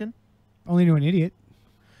American? Only to an idiot.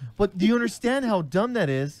 But do you understand how dumb that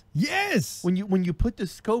is? Yes. When you put the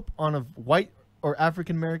scope on a white or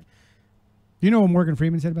African American, You know what Morgan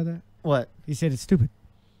Freeman said about that? what? He said it's stupid.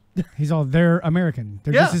 He's all, they're American.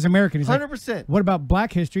 They're just as American. He's 100%. like, what about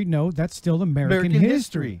black history? No, that's still American American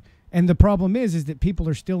history. history. And the problem is that people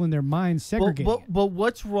are still in their minds segregating. But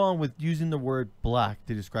what's wrong with using the word black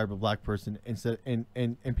to describe a black person instead and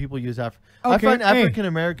people use I find African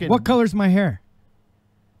American. What color's my hair?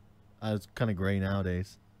 It's kind of gray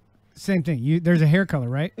nowadays. Same thing. There's a hair color,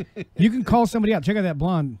 right? You can call somebody out. Check out that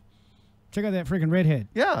blonde. Check out that freaking redhead.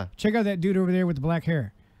 Yeah. Check out that dude over there with the black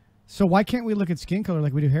hair. So why can't we look at skin color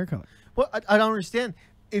like we do hair color? Well, I don't understand.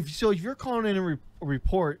 If you're calling in a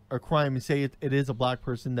report a crime and say it is a black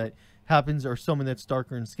person that happens or someone that's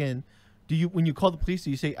darker in skin, when you call the police, do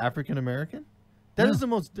you say African American? That is the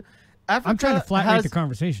most. Africa I'm trying to flat rate the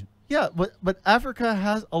conversation. Yeah, but Africa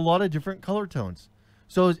has a lot of different color tones.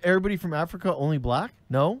 So is everybody from Africa only black?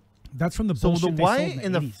 No. That's from the So bullshit they why sold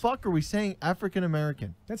in the 80s. fuck are we saying African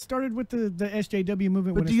American? That started with the SJW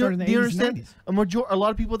movement when But it started in the do you 80s understand? and 90s. A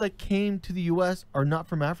lot of people that came to the U.S. are not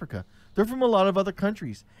from Africa. They're from a lot of other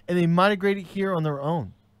countries, and they migrated here on their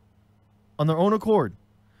own accord.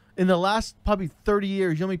 In the last probably 30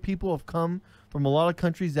 years, you know how many people have come from a lot of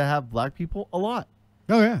countries that have black people? A lot.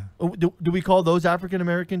 Oh, yeah. Do we call those African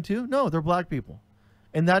American too? No, they're black people,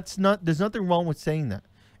 and there's nothing wrong with saying that.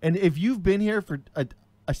 And if you've been here for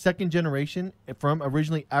a second generation from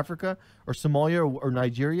originally Africa or Somalia or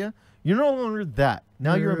Nigeria, you're no longer that.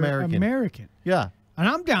 Now you're American. American. Yeah. And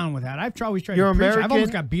I'm down with that. I've always tried You're to preach. American. I've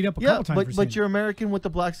almost got beat up a couple times for saying but you're American with the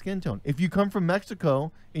black skin tone. If you come from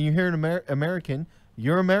Mexico and you're here in American,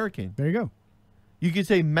 you're American. There you go. You could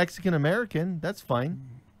say Mexican American. That's fine.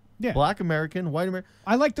 Yeah. Black American, white American.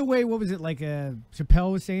 I like the way, what was it, like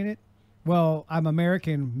Chappelle was saying it? Well, I'm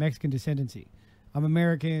American, Mexican descendancy. I'm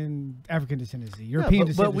American, African descendancy, European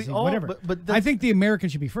descendancy, whatever. But I think the American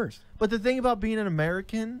should be first. But the thing about being an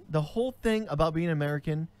American, the whole thing about being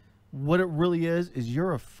American, what it really is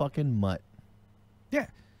you're a fucking mutt. Yeah.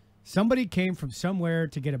 Somebody came from somewhere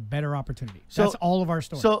to get a better opportunity. So, that's all of our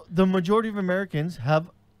story. So the majority of Americans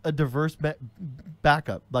have a diverse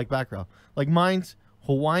background. Like mine's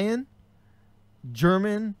Hawaiian,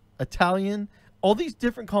 German, Italian, all these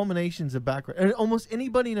different combinations of background. And almost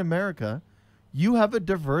anybody in America, you have a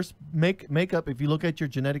diverse makeup if you look at your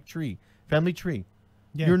genetic tree, family tree.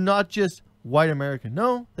 Yeah. You're not just white American.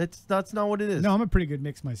 No, that's not what it is. No, I'm a pretty good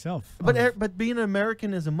mix myself. But being an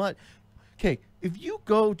American is a mutt. Okay, if you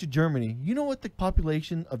go to Germany, you know what the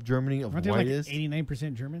population of Germany of Aren't they white like is?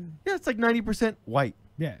 89% German? Yeah, it's like 90% white.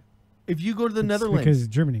 Yeah. If you go to the It's Netherlands, because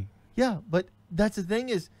Germany. yeah, but that's the thing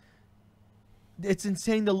is, it's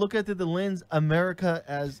insane to look at the lens America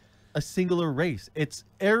as a singular race. It's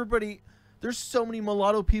everybody. There's so many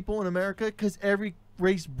mulatto people in America because every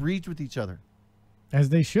race breeds with each other. As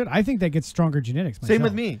they should. I think that gets stronger genetics. Same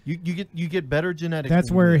with myself. me. You get better genetics. That's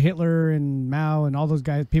than where me. Hitler and Mao and all those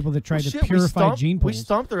guys, people that tried Well, to shit, purify gene We pools.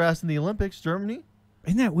 stomped their ass in the Olympics, Germany.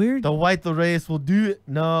 Isn't that weird? The white race will do it.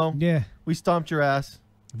 No, Yeah. we stomped your ass.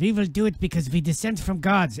 We will do it because we descend from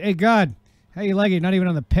gods. Hey, God. How you like it? Not even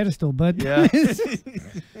on the pedestal, bud. Yeah.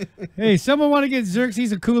 Hey, someone want to get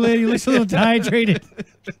Xerxes a Kool-Aid? He looks a little dehydrated.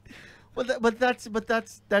 But that's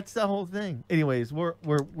the whole thing. Anyways, we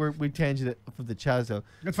tangented from the Chaz though.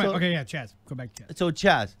 That's fine. So- Okay, yeah, Chaz. Go back to Chaz. So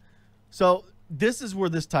Chaz, so this is where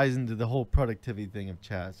this ties into the whole productivity thing of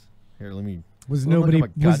Chaz. Here, let me. Was Well, look at nobody my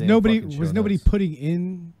goddamn fucking show notes. putting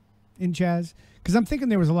in Chaz? Because I'm thinking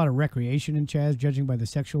there was a lot of recreation in Chaz, judging by the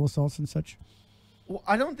sexual assaults and such. Well,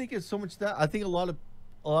 I don't think it's so much that. I think a lot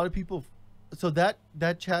of people. So that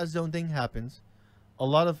Chaz zone thing happens. A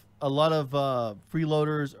lot of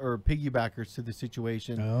freeloaders or piggybackers to the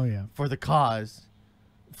situation Oh yeah. for the cause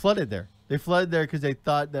flooded there. They flooded there because they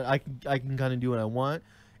thought that I can kind of do what I want.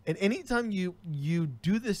 And anytime you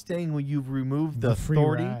do this thing where you've removed the The free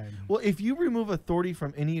authority, ride. well, if you remove authority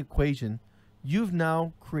from any equation, you've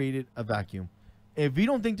now created a vacuum. If you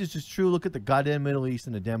don't think this is true, look at the goddamn Middle East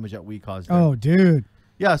and the damage that we caused there. Oh, dude.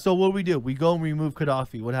 Yeah, so what do? We go and remove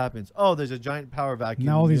Gaddafi. What happens? Oh, there's a giant power vacuum.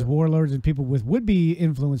 Now all these warlords and people with would-be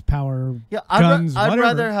influence, power, Yeah, guns, I'd whatever.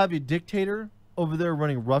 rather have a dictator over there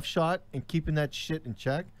running roughshod and keeping that shit in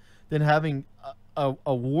check than having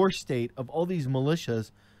a war state of all these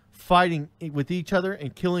militias fighting with each other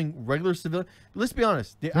and killing regular civilians. Let's be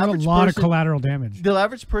honest. There's a lot of collateral damage. The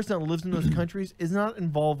average person that lives in those countries is not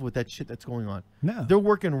involved with that shit that's going on. No. They're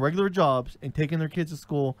working regular jobs and taking their kids to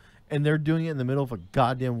school, and they're doing it in the middle of a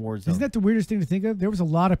goddamn war zone. Isn't that the weirdest thing to think of? There was a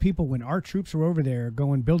lot of people when our troops were over there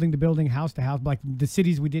going building to building, house to house, like the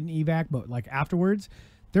cities we didn't evac, but like afterwards,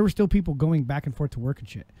 there were still people going back and forth to work and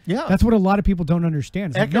shit. Yeah. That's what a lot of people don't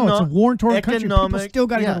understand. It's like, no, it's a war-torn country. People still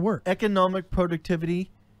got to go to work. Economic productivity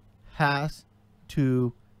has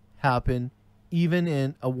to happen even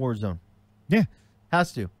in a war zone. Yeah.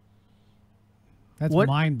 Has to. That's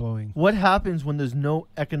mind-blowing. What happens when there's no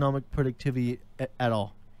economic productivity at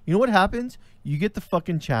all? You know what happens? You get the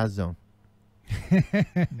fucking Chaz zone.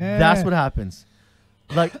 That's what happens.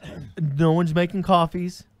 Like, no one's making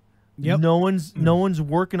coffees. Yep. No one's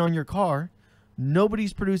working on your car.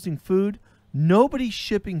 Nobody's producing food. Nobody's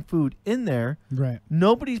shipping food in there. Right.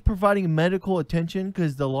 Nobody's providing medical attention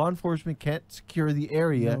because the law enforcement can't secure the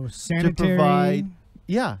area No to sanitary. provide.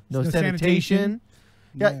 Yeah, no sanitation. sanitation.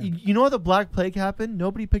 Yeah, you know how the Black Plague happened?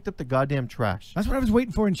 Nobody picked up the goddamn trash. That's what I was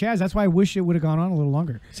waiting for in Chaz. That's why I wish it would have gone on a little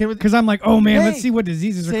longer. Same with Because I'm like, oh man, Hey, let's see what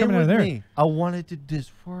diseases are Same coming out of with there. me. I wanted to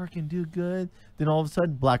just work and do good. Then all of a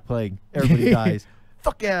sudden, Black Plague. Everybody dies.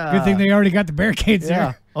 Fuck yeah. Good thing they already got the barricades Yeah.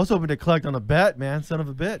 there. I was hoping to collect on a bet, man. Son of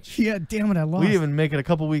a bitch. Yeah, damn it, I lost. We even make it a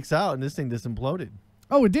couple weeks out, and this thing just imploded.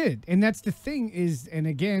 Oh, it did. And that's the thing is, and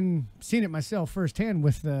again, seeing it myself firsthand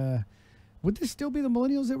with would this still be the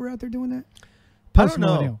millennials that were out there doing that? I don't know.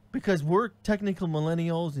 Post-millennial. Because we're technical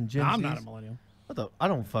millennials and Gen I'm Zs. not a millennial. I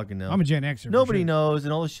don't fucking know. I'm a Gen Xer. for Nobody sure. knows,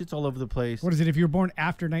 and all this shit's all over the place. What is it? If you were born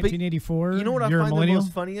after 1984, You know what I you're a find the millennial?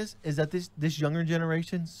 most funniest is that this younger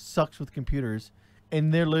generation sucks with computers,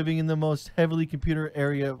 and they're living in the most heavily computer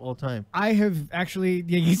area of all time. I have actually,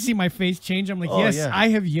 yeah, you see my face change. I'm like, Oh, yes, yeah. I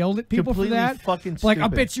have yelled at people Completely for that. fucking Like, I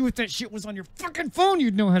stupid. bet you if that shit was on your fucking phone,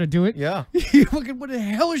 you'd know how to do it. Yeah. You fucking, what the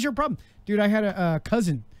hell is your problem? Dude, I had a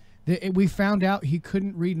cousin that we found out he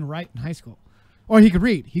couldn't read and write in high school. Or he could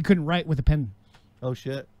read. He couldn't write with a pen. Oh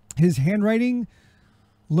shit. His handwriting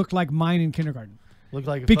looked like mine in kindergarten. Looked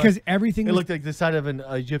like Because everything it was, looked like the side of an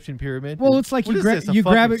Egyptian pyramid. well, it's like What you, is this, a you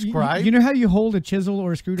grab it. fucking You, scribe? you know how you hold a chisel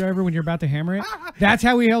or a screwdriver when you're about to hammer it? That's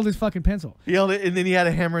how he held his fucking pencil. He held it, and then he had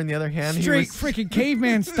a hammer in the other hand. He Straight was- freaking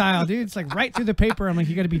caveman style, dude. It's like right through the paper. I'm like,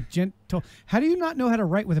 you got to be gentle. How do you not know how to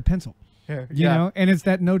write with a pencil? Here, You yeah, know, and it's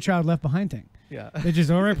that No Child Left Behind thing. yeah. It's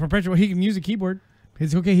just all right, perpetual. He can use a keyboard.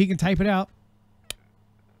 It's okay. He can type it out.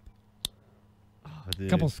 Oh, dude.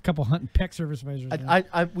 Couple hunt and peck service measures.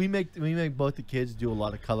 we make both the kids do a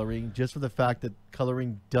lot of coloring just for the fact that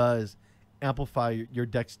coloring does amplify your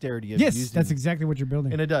dexterity. Of yes, using, that's exactly what you're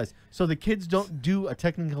building. and it does. So the kids don't do a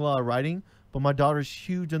technical lot of writing, but my daughter's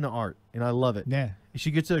huge into art, and I love it. Yeah,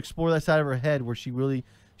 She gets to explore that side of her head where she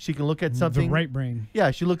can look at the something. right brain.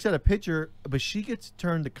 Yeah, she looks at a picture, but she gets to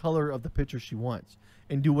turn the color of the picture she wants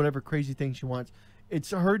and do whatever crazy thing she wants.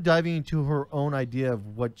 It's her diving into her own idea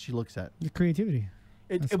of what she looks at. The creativity.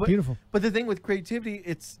 That's But- beautiful. But the thing with creativity,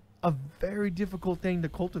 it's a very difficult thing to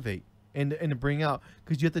cultivate and to bring out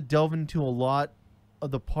because you have to delve into a lot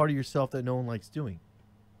of the part of yourself that no one likes doing.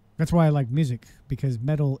 That's why I like music, because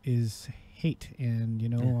metal is hate, and you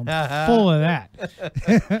know I'm full of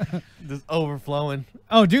that. Just overflowing.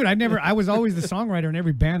 Oh, dude, I was always the songwriter in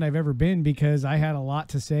every band I've ever been because I had a lot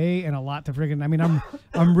to say and a lot to friggin'. I mean,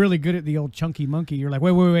 I'm really good at the old chunky monkey. You're like,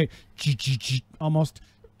 wait, almost.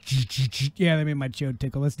 Yeah, that made my chode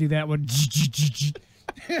tickle. Let's do that one.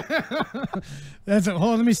 That's a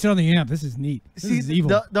hold on, let me sit on the amp. This is neat. This is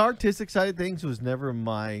evil. The artistic side of things was never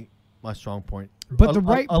my strong point. But the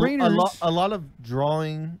right-brainers- a lot of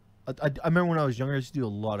drawing. I remember when I was younger, I used to do a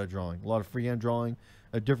lot of drawing, a lot of freehand drawing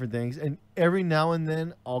of different things, and every now and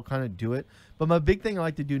then I'll kind of do it. But my big thing I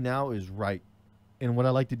like to do now is write. And what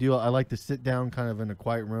I like to do, I like to sit down kind of in a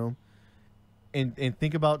quiet room and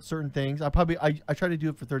think about certain things. I try to do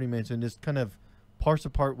it for 30 minutes and just kind of parse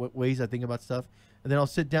apart what ways I think about stuff. And then I'll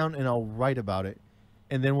sit down and I'll write about it.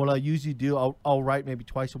 And then what I usually do, I'll write maybe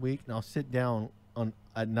twice a week, and I'll sit down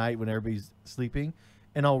at night when everybody's sleeping,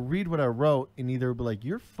 and I'll read what I wrote and either be like,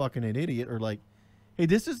 "You're fucking an idiot," or like, "Hey,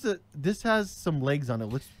 this has some legs on it.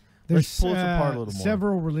 Let's pull this apart a little more."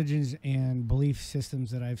 Several religions and belief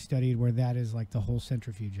systems that I've studied where that is like the whole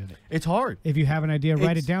centrifuge of it. It's hard. If you have an idea,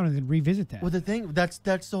 write It's- it down and then revisit that. Well, the thing that's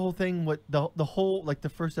the whole thing. What the whole, like, the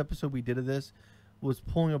first episode we did of this was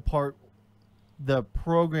pulling apart the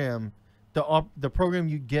program, the program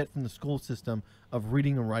you get from the school system of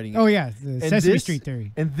reading and writing. Oh yeah, the And Sesame this- Street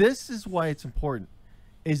theory. And this is why it's important,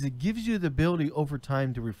 is it gives you the ability over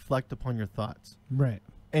time to reflect upon your thoughts. Right.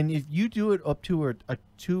 And if you do it up to a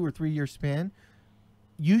 2 or 3 year span,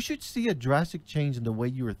 you should see a drastic change in the way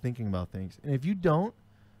you are thinking about things. And if you don't,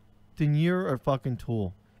 then you're a fucking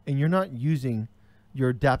tool, and you're not using your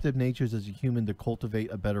adaptive natures as a human to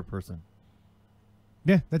cultivate a better person.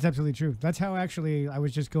 Yeah, that's absolutely true. That's how actually I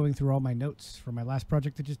was just going through all my notes for my last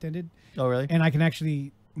project that just ended. Oh, really? And I can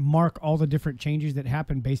actually mark all the different changes that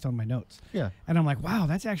happened based on my notes. Yeah. And I'm like, wow,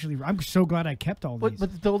 that's actually, I'm so glad I kept all these.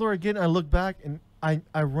 But the older I get, I look back and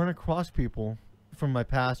I run across people from my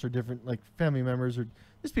past or different like family members or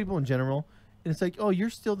just people in general, and it's like, oh,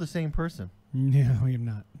 you're still the same person. No, you're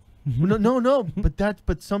not. no,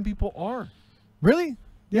 but some people are. Really?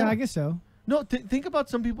 Yeah, Yeah. I guess so. No, think about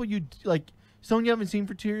some people like someone you haven't seen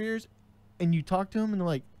for 2 years, and you talk to them and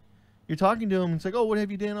like you're talking to them, and it's like, oh, what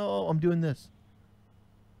have you done? Oh, I'm doing this.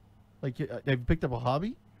 Like, have you picked up a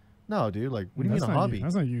hobby? No, dude. Like, what do you mean a hobby?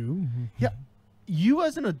 That's not you. Yeah, you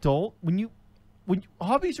as an adult, when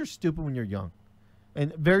hobbies are stupid when you're young,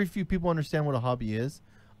 and very few people understand what a hobby is.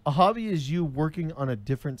 A hobby is you working on a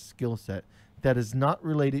different skill set that is not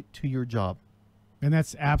related to your job. And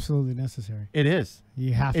that's absolutely necessary. It is.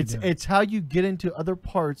 You have to do it. It's how you get into other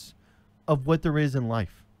parts of what there is in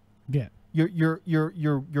life. Yeah.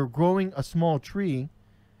 You're growing a small tree,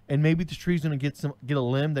 and maybe the tree's gonna get a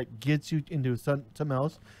limb that gets you into something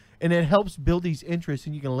else, and it helps build these interests,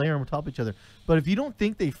 and you can layer them on top of each other. But if you don't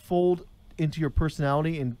think they fold into your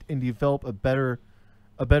personality and develop a better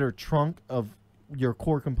trunk of your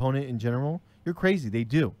core component in general, you're crazy. They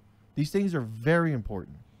do. These things are very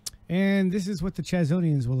important. And this is what the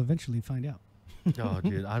Chazonians will eventually find out. Oh,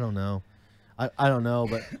 dude, I don't know. I don't know,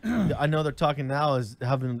 but I know they're talking now as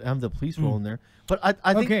having the police roll in there. But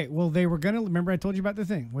I think okay, well, they were going to, remember I told you about the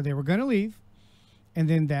thing where they were going to leave, and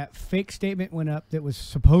then that fake statement went up that was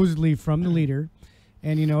supposedly from the leader.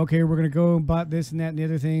 And, you know, okay, we're going to go about this and that and the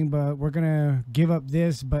other thing, but we're going to give up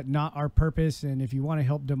this, but not our purpose. And if you want to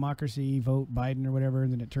help democracy, vote Biden or whatever.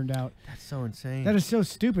 And then it turned out. that's so insane. That is so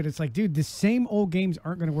stupid. It's like, dude, the same old games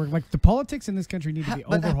aren't going to work. Like, the politics in this country need to be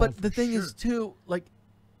overhauled. But the thing sure. is, too, like,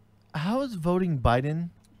 how is voting Biden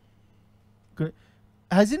good?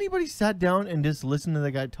 Has anybody sat down and just listened to the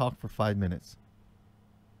guy talk for 5 minutes?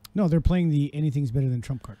 No, they're playing the anything's better than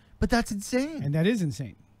Trump card. But that's insane. And that is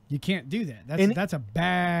insane. You can't do that. That's a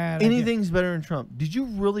bad Anything's better than Trump. Did you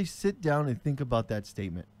really sit down and think about that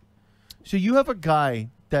statement? So you have a guy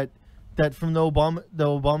that from the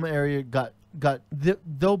Obama area got the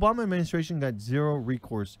Obama administration got zero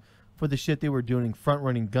recourse for the shit they were doing, front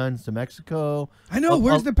running guns to Mexico. I know.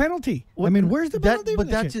 Where's the penalty? I mean, where's the penalty? But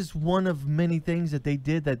that's just one of many things that they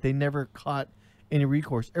did that they never caught any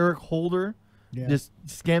recourse. Eric Holder, just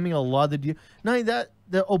scamming a lot of the deal. Not only that,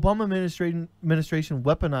 the Obama administration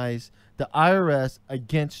weaponized the IRS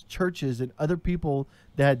against churches and other people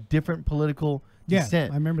that had different political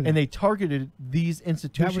dissent. I remember that. And they targeted these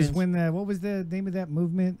institutions. That was when what was the name of that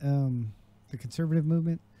movement? The conservative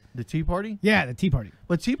movement. The Tea Party? Yeah, the Tea Party.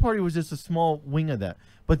 But Tea Party was just a small wing of that.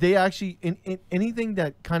 But they actually, in anything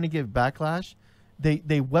that kind of gave backlash, they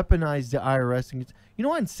weaponized the IRS. And you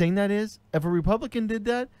know how insane that is? If a Republican did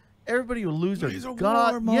that, everybody would lose their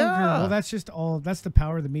god. Yeah. Well, that's just all. That's the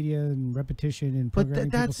power of the media and repetition and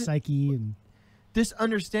programming people's psyche. And just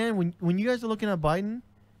understand when you guys are looking at Biden,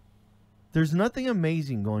 there's nothing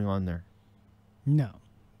amazing going on there. No.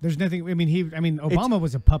 There's nothing. I mean, Obama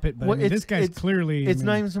was a puppet, but this guy's clearly. It's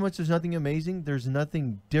not even so much. There's nothing amazing. There's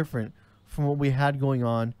nothing different from what we had going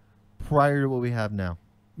on prior to what we have now.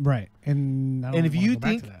 Right, and if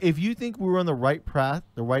you think we were on the right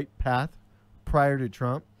path prior to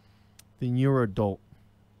Trump, then you're an adult.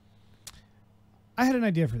 I had an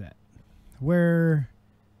idea for that, where,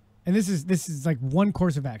 and this is like one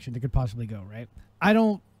course of action that could possibly go right.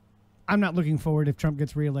 I'm not looking forward if Trump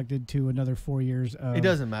gets reelected to another 4 years. It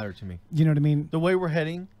doesn't matter to me. You know what I mean? The way we're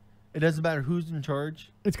heading, it doesn't matter who's in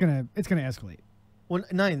charge. It's gonna escalate. Well,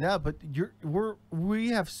 not even that, but we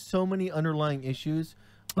have so many underlying issues.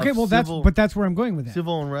 Okay, well that's where I'm going with that.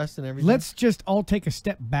 Civil unrest and everything. Let's just all take a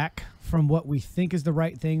step back from what we think is the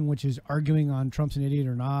right thing, which is arguing on Trump's an idiot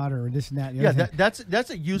or not, or this and that. Yeah, that's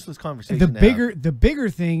a useless conversation. The bigger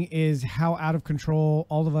thing is how out of control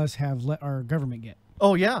all of us have let our government get.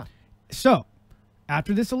 Oh yeah. So,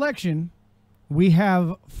 after this election, we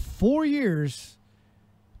have 4 years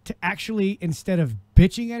to actually, instead of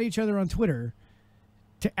bitching at each other on Twitter,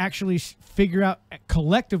 to actually figure out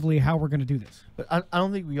collectively how we're going to do this. But I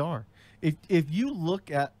don't think we are. If you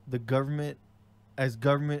look at the government as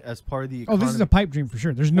part of the economy. Oh, this is a pipe dream for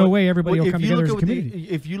sure. There's no way everybody will come together as a community.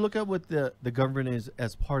 If you look at what the government is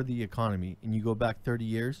as part of the economy, and you go back 30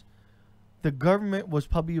 years, the government was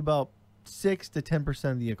probably about 6 to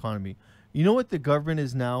 10% of the economy. You know what the government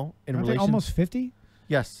is now in relation? Almost 50.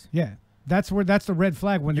 Yes. Yeah, that's the red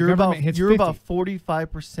flag when the government hits 50. You're about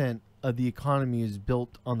 45% of the economy is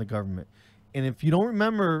built on the government, and if you don't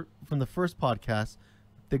remember from the first podcast,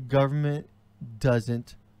 the government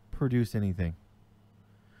doesn't produce anything.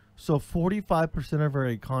 So 45% of our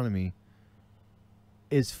economy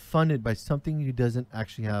is funded by something who doesn't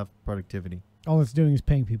actually have productivity. All it's doing is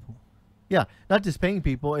paying people. Yeah, not just paying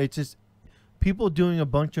people. It's just people doing a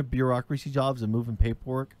bunch of bureaucracy jobs and moving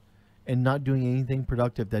paperwork and not doing anything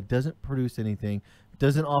productive that doesn't produce anything,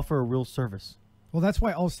 doesn't offer a real service. Well, that's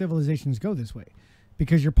why all civilizations go this way,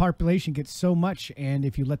 because your population gets so much, and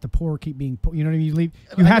if you let the poor keep being poor, you know what I mean?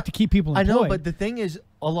 You have to keep people employed. I know, but the thing is,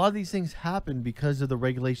 a lot of these things happen because of the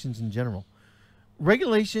regulations in general.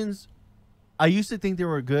 Regulations, I used to think they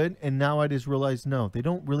were good, and now I just realize, no, they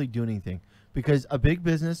don't really do anything. Because a big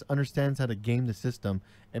business understands how to game the system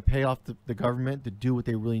and pay off the government to do what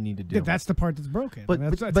they really need to do. Yeah, that's the part that's broken. But, I mean,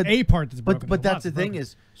 that's but a part that's broken. But that's the thing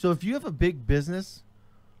is, so if you have a big business,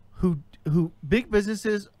 who big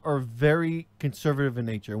businesses are very conservative in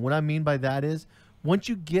nature. And what I mean by that is, once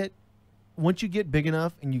you get big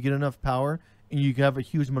enough and you get enough power and you have a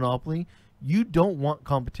huge monopoly, you don't want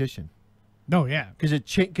competition. No, yeah, because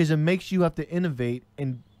it makes you have to innovate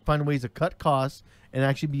and find ways to cut costs and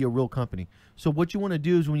actually be a real company. So what you want to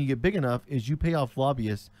do is when you get big enough is you pay off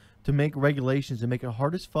lobbyists to make regulations and make it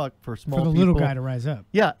hard as fuck for small for the people. little guy to rise up.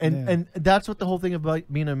 Yeah, and that's what the whole thing about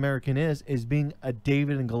being an American is being a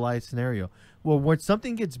David and Goliath scenario. Well, when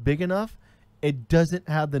something gets big enough, it doesn't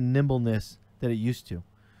have the nimbleness that it used to.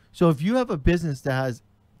 So if you have a business that has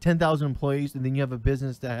 10,000 employees and then you have a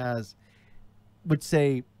business that has, let's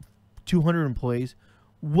say, 200 employees,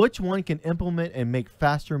 which one can implement and make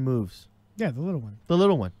faster moves? Yeah, the little one. The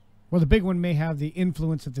little one. Well, the big one may have the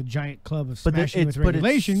influence of the giant club of smashing with But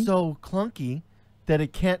regulation. it's so clunky that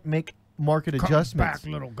it can't make market adjustments.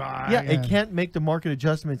 Back, little guy. Yeah, it can't make the market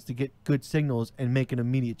adjustments to get good signals and make an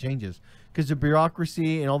immediate changes. Because the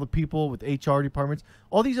bureaucracy and all the people with HR departments,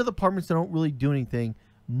 all these other departments that don't really do anything,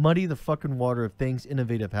 muddy the fucking water of things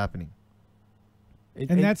innovative happening.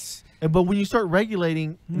 But when you start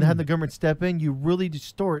regulating and have the government step in, you really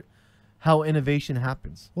distort how innovation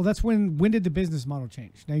happens. Well, that's when did the business model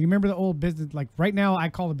change? Now, you remember the old business, like right now, I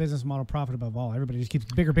call the business model profit above all. Everybody just keeps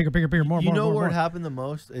bigger, more. You know where more. it happened the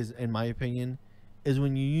most is, in my opinion, is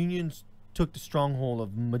when unions took the stronghold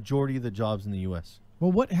of majority of the jobs in the U.S.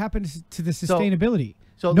 Well, what happened to the sustainability?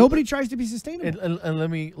 So nobody tries to be sustainable. And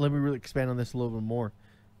let me really expand on this a little bit more.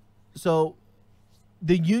 So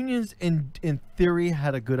the unions, in theory,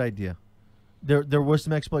 had a good idea. There was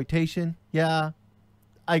some exploitation. Yeah.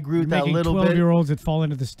 I agree with that a little bit. 12-year-olds that fall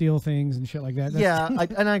into the steel things and shit like that.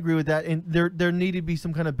 And I agree with that. And there needed to be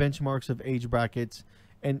some kind of benchmarks of age brackets,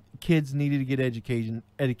 and kids needed to get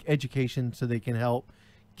education so they can help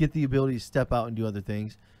get the ability to step out and do other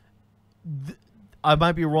things. I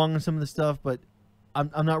might be wrong on some of the stuff, but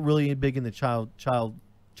I'm not really big in the child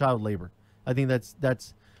labor. I think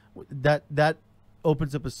that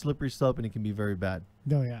opens up a slippery slope and it can be very bad.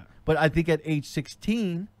 Oh yeah. But I think at age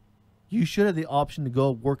 16. You should have the option to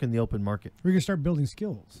go work in the open market. We're gonna start building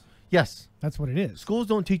skills. Yes, that's what it is. Schools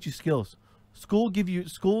don't teach you skills. Schools give you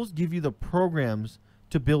the programs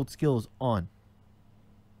to build skills on.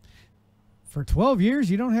 For 12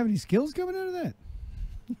 years, you don't have any skills coming out of that.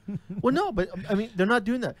 Well, no, but I mean, they're not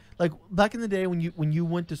doing that. Like back in the day when you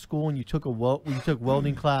went to school and you took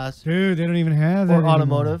welding class, dude, they don't even have that or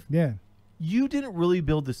automotive. Yeah, you didn't really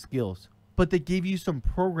build the skills, but they gave you some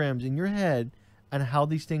programs in your head on how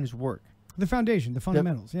these things work. The foundation, the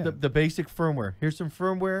fundamentals, the basic firmware. Here's some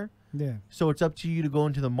firmware. Yeah. So it's up to you to go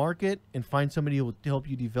into the market and find somebody who will help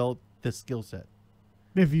you develop the skill set.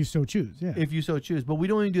 If you so choose, yeah. If you so choose. But we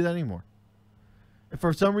don't even do that anymore.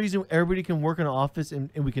 For some reason, everybody can work in an office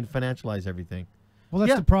and we can financialize everything. Well,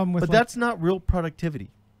 that's the problem with. But that's not real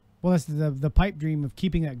productivity. Well, that's the pipe dream of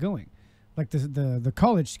keeping that going, like the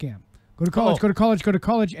college scam. Go to college, go to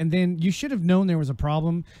college, and then you should have known there was a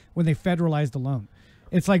problem when they federalized the loan.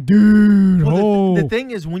 It's like, dude, the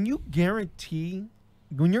thing is, when you guarantee,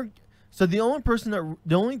 the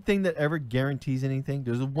only thing that ever guarantees anything,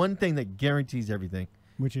 there's one thing that guarantees everything,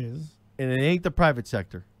 which is, and it ain't the private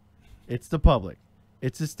sector, it's the public,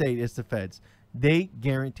 it's the state, it's the feds. They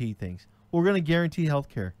guarantee things. We're gonna guarantee health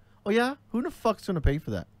care. Oh yeah, who the fuck's gonna pay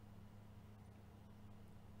for that?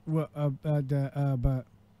 Well,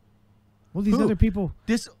 Well, these other people.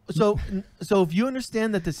 So if you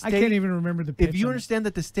understand that the state, I can't even remember the pitch. If you understand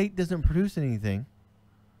that the state doesn't produce anything,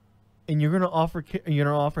 and you're going to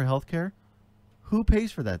offer health care, who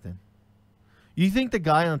pays for that then? You think the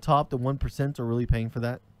guy on top, the 1%, are really paying for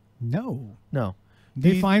that? No.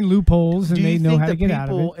 They find loopholes and they know how to get out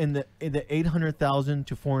of it. Do you think the people in the $800,000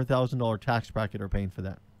 to $400,000 tax bracket are paying for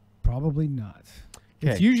that? Probably not.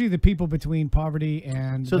 Okay. It's usually the people between poverty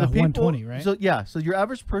and the 120, right? So your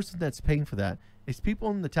average person that's paying for that is people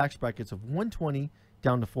in the tax brackets of 120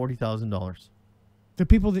 down to $40,000. The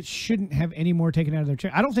people that shouldn't have any more taken out of their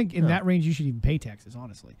check. I don't think in that range you should even pay taxes,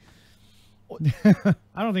 honestly.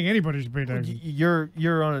 I don't think anybody should pay taxes.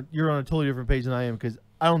 You're on a totally different page than I am, because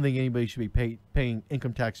I don't think anybody should be paying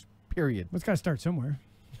income tax. Period. It's got to start somewhere.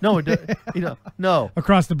 No, no.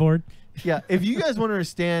 Across the board. Yeah, if you guys want to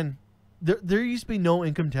understand, there used to be no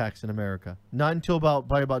income tax in America, not until about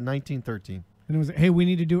 1913. And it was, hey, we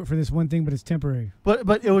need to do it for this one thing, but it's temporary.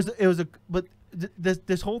 But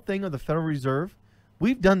this whole thing of the Federal Reserve,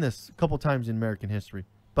 we've done this a couple times in American history,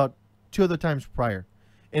 about 2 other times prior,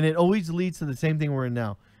 and it always leads to the same thing we're in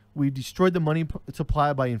now. We've destroyed the money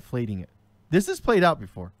supply by inflating it. This has played out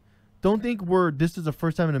before. Don't think this is the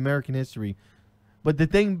first time in American history. But the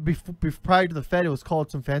thing prior to the Fed, it was called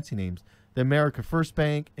some fancy names, the America First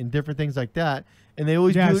Bank and different things like that. And they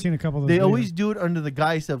always I've seen a couple of those. They always do it under the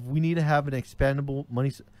guise of we need to have an expandable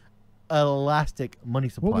elastic money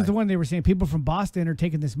supply. What was the one they were saying? People from Boston are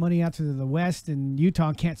taking this money out to the West, and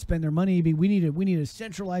Utah can't spend their money. We need a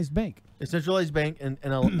centralized bank. A centralized bank and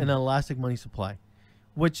an elastic money supply,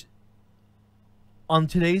 which on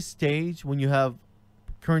today's stage, when you have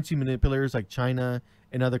currency manipulators like China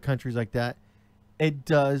and other countries like that, it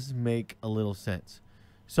does make a little sense.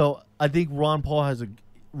 So I think Ron Paul's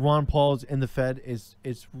in the Fed is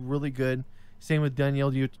really good. Same with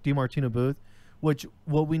Danielle DiMartino Booth, which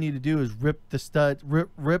what we need to do is rip the studs,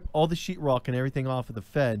 rip all the sheetrock and everything off of the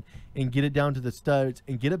Fed and get it down to the studs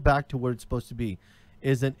and get it back to what it's supposed to be,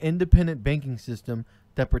 is an independent banking system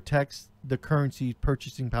that protects the currency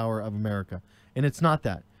purchasing power of America. And it's not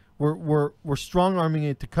that. We're strong arming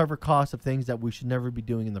it to cover costs of things that we should never be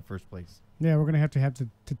doing in the first place. Yeah, we're gonna have to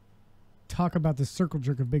talk about the circle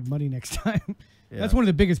jerk of big money next time. Yeah. That's one of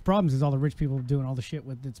the biggest problems, is all the rich people doing all the shit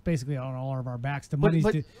with it's basically on all of our backs. The money's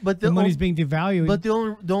money's being devalued. But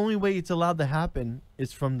the only way it's allowed to happen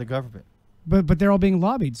is from the government. But they're all being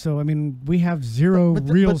lobbied. So I mean, we have zero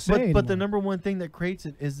real say. But the number one thing that creates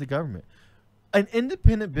it is the government. An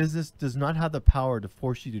independent business does not have the power to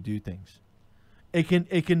force you to do things. It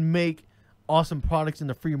can make awesome products in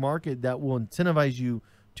the free market that will incentivize you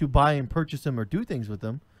to buy and purchase them or do things with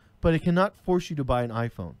them, but it cannot force you to buy an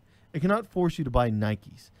iPhone. It cannot force you to buy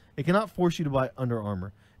Nikes. It cannot force you to buy Under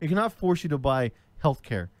Armour. It cannot force you to buy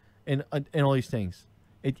healthcare and all these things.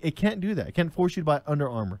 It can't do that. It can't force you to buy Under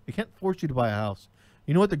Armour. It can't force you to buy a house.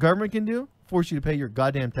 You know what the government can do? Force you to pay your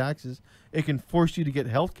goddamn taxes. It can force you to get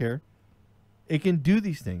healthcare. It can do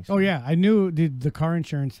these things. Oh yeah, I knew the car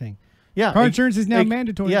insurance thing. Yeah, car insurance is now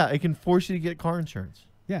mandatory. Yeah, it can force you to get car insurance.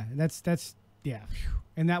 Yeah, that's yeah,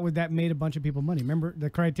 and that made a bunch of people money. Remember the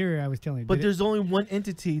criteria I was telling you. But there's only one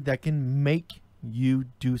entity that can make you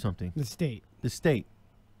do something. The state. The state.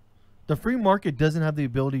 The free market doesn't have the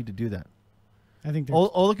ability to do that. I think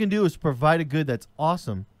all it can do is provide a good that's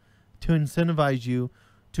awesome to incentivize you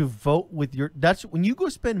to vote with your. That's when you go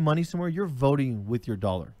spend money somewhere, you're voting with your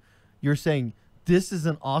dollar. You're saying this is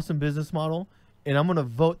an awesome business model, and I'm going to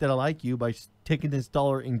vote that I like you by taking this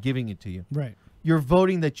dollar and giving it to you. Right. You're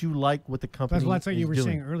voting that you like what the company. That's what you were doing.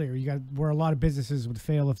 saying earlier. You got where a lot of businesses would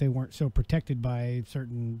fail if they weren't so protected by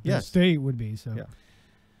certain. Yes. The state would be so. Yeah.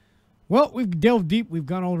 Well, we've delved deep. We've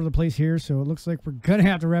gone all over the place here, so it looks like we're gonna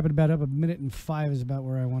have to wrap it about up. 1:05 is about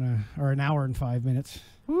where I want to, or 1 hour and 5 minutes.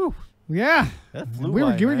 Woo! Yeah, that flew we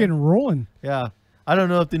by, were getting rolling. Yeah, I don't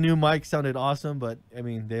know if the new mic sounded awesome, but I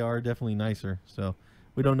mean they are definitely nicer. So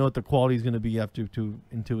we don't know what the quality is going to be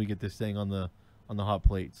until we get this thing on the hot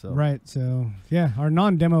plate. So right. So yeah, our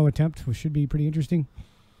non-demo attempt should be pretty interesting.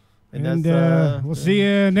 And we'll see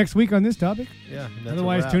you next week on this topic. Yeah.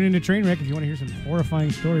 Otherwise, tune into Trainwreck if you want to hear some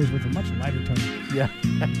horrifying stories with a much lighter tone.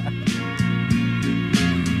 Yeah.